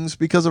shoot weddings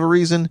because of a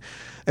reason?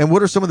 And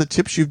what are some of the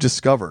tips you've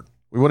discovered?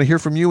 We want to hear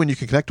from you, and you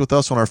can connect with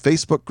us on our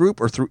Facebook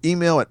group or through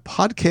email at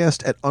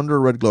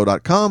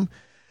podcast@underredglow.com,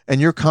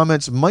 and your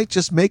comments might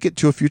just make it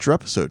to a future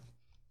episode.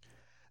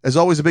 As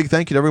always, a big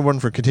thank you to everyone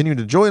for continuing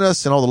to join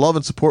us and all the love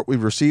and support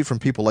we've received from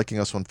people liking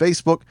us on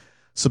Facebook,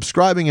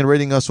 subscribing and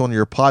rating us on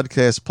your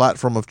podcast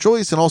platform of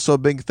choice, and also a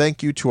big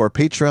thank you to our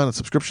Patreon and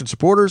subscription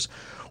supporters.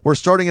 We're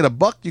starting at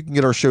 $1. You can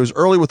get our shows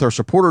early with our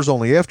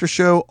supporters-only after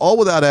show, all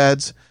without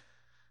ads,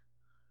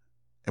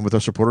 and with our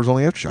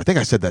supporters-only after show. I think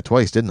I said that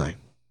twice, didn't I?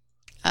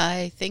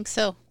 I think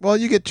so. Well,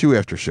 you get 2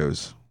 after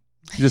shows.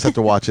 You just have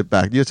to watch it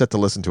back. You just have to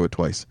listen to it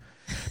twice.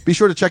 Be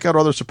sure to check out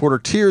our other supporter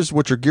tiers,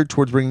 which are geared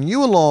towards bringing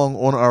you along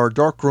on our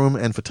darkroom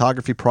and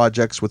photography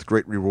projects with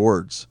great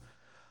rewards.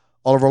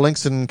 All of our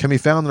links can be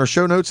found in our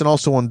show notes and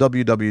also on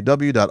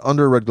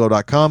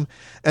www.underredglow.com.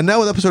 And now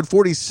with episode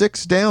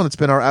 46 down, it's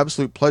been our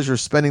absolute pleasure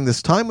spending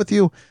this time with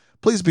you.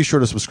 Please be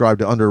sure to subscribe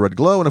to Under Red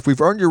Glow. And if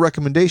we've earned your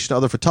recommendation to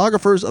other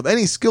photographers of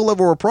any skill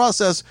level or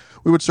process,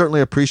 we would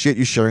certainly appreciate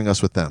you sharing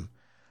us with them.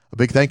 A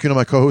big thank you to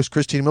my co-host,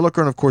 Christine Milliker,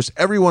 and of course,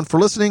 everyone for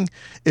listening.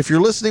 If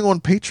you're listening on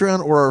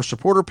Patreon or our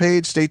supporter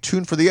page, stay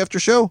tuned for the after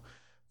show.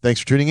 Thanks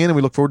for tuning in, and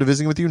we look forward to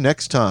visiting with you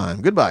next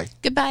time. Goodbye.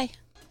 Goodbye.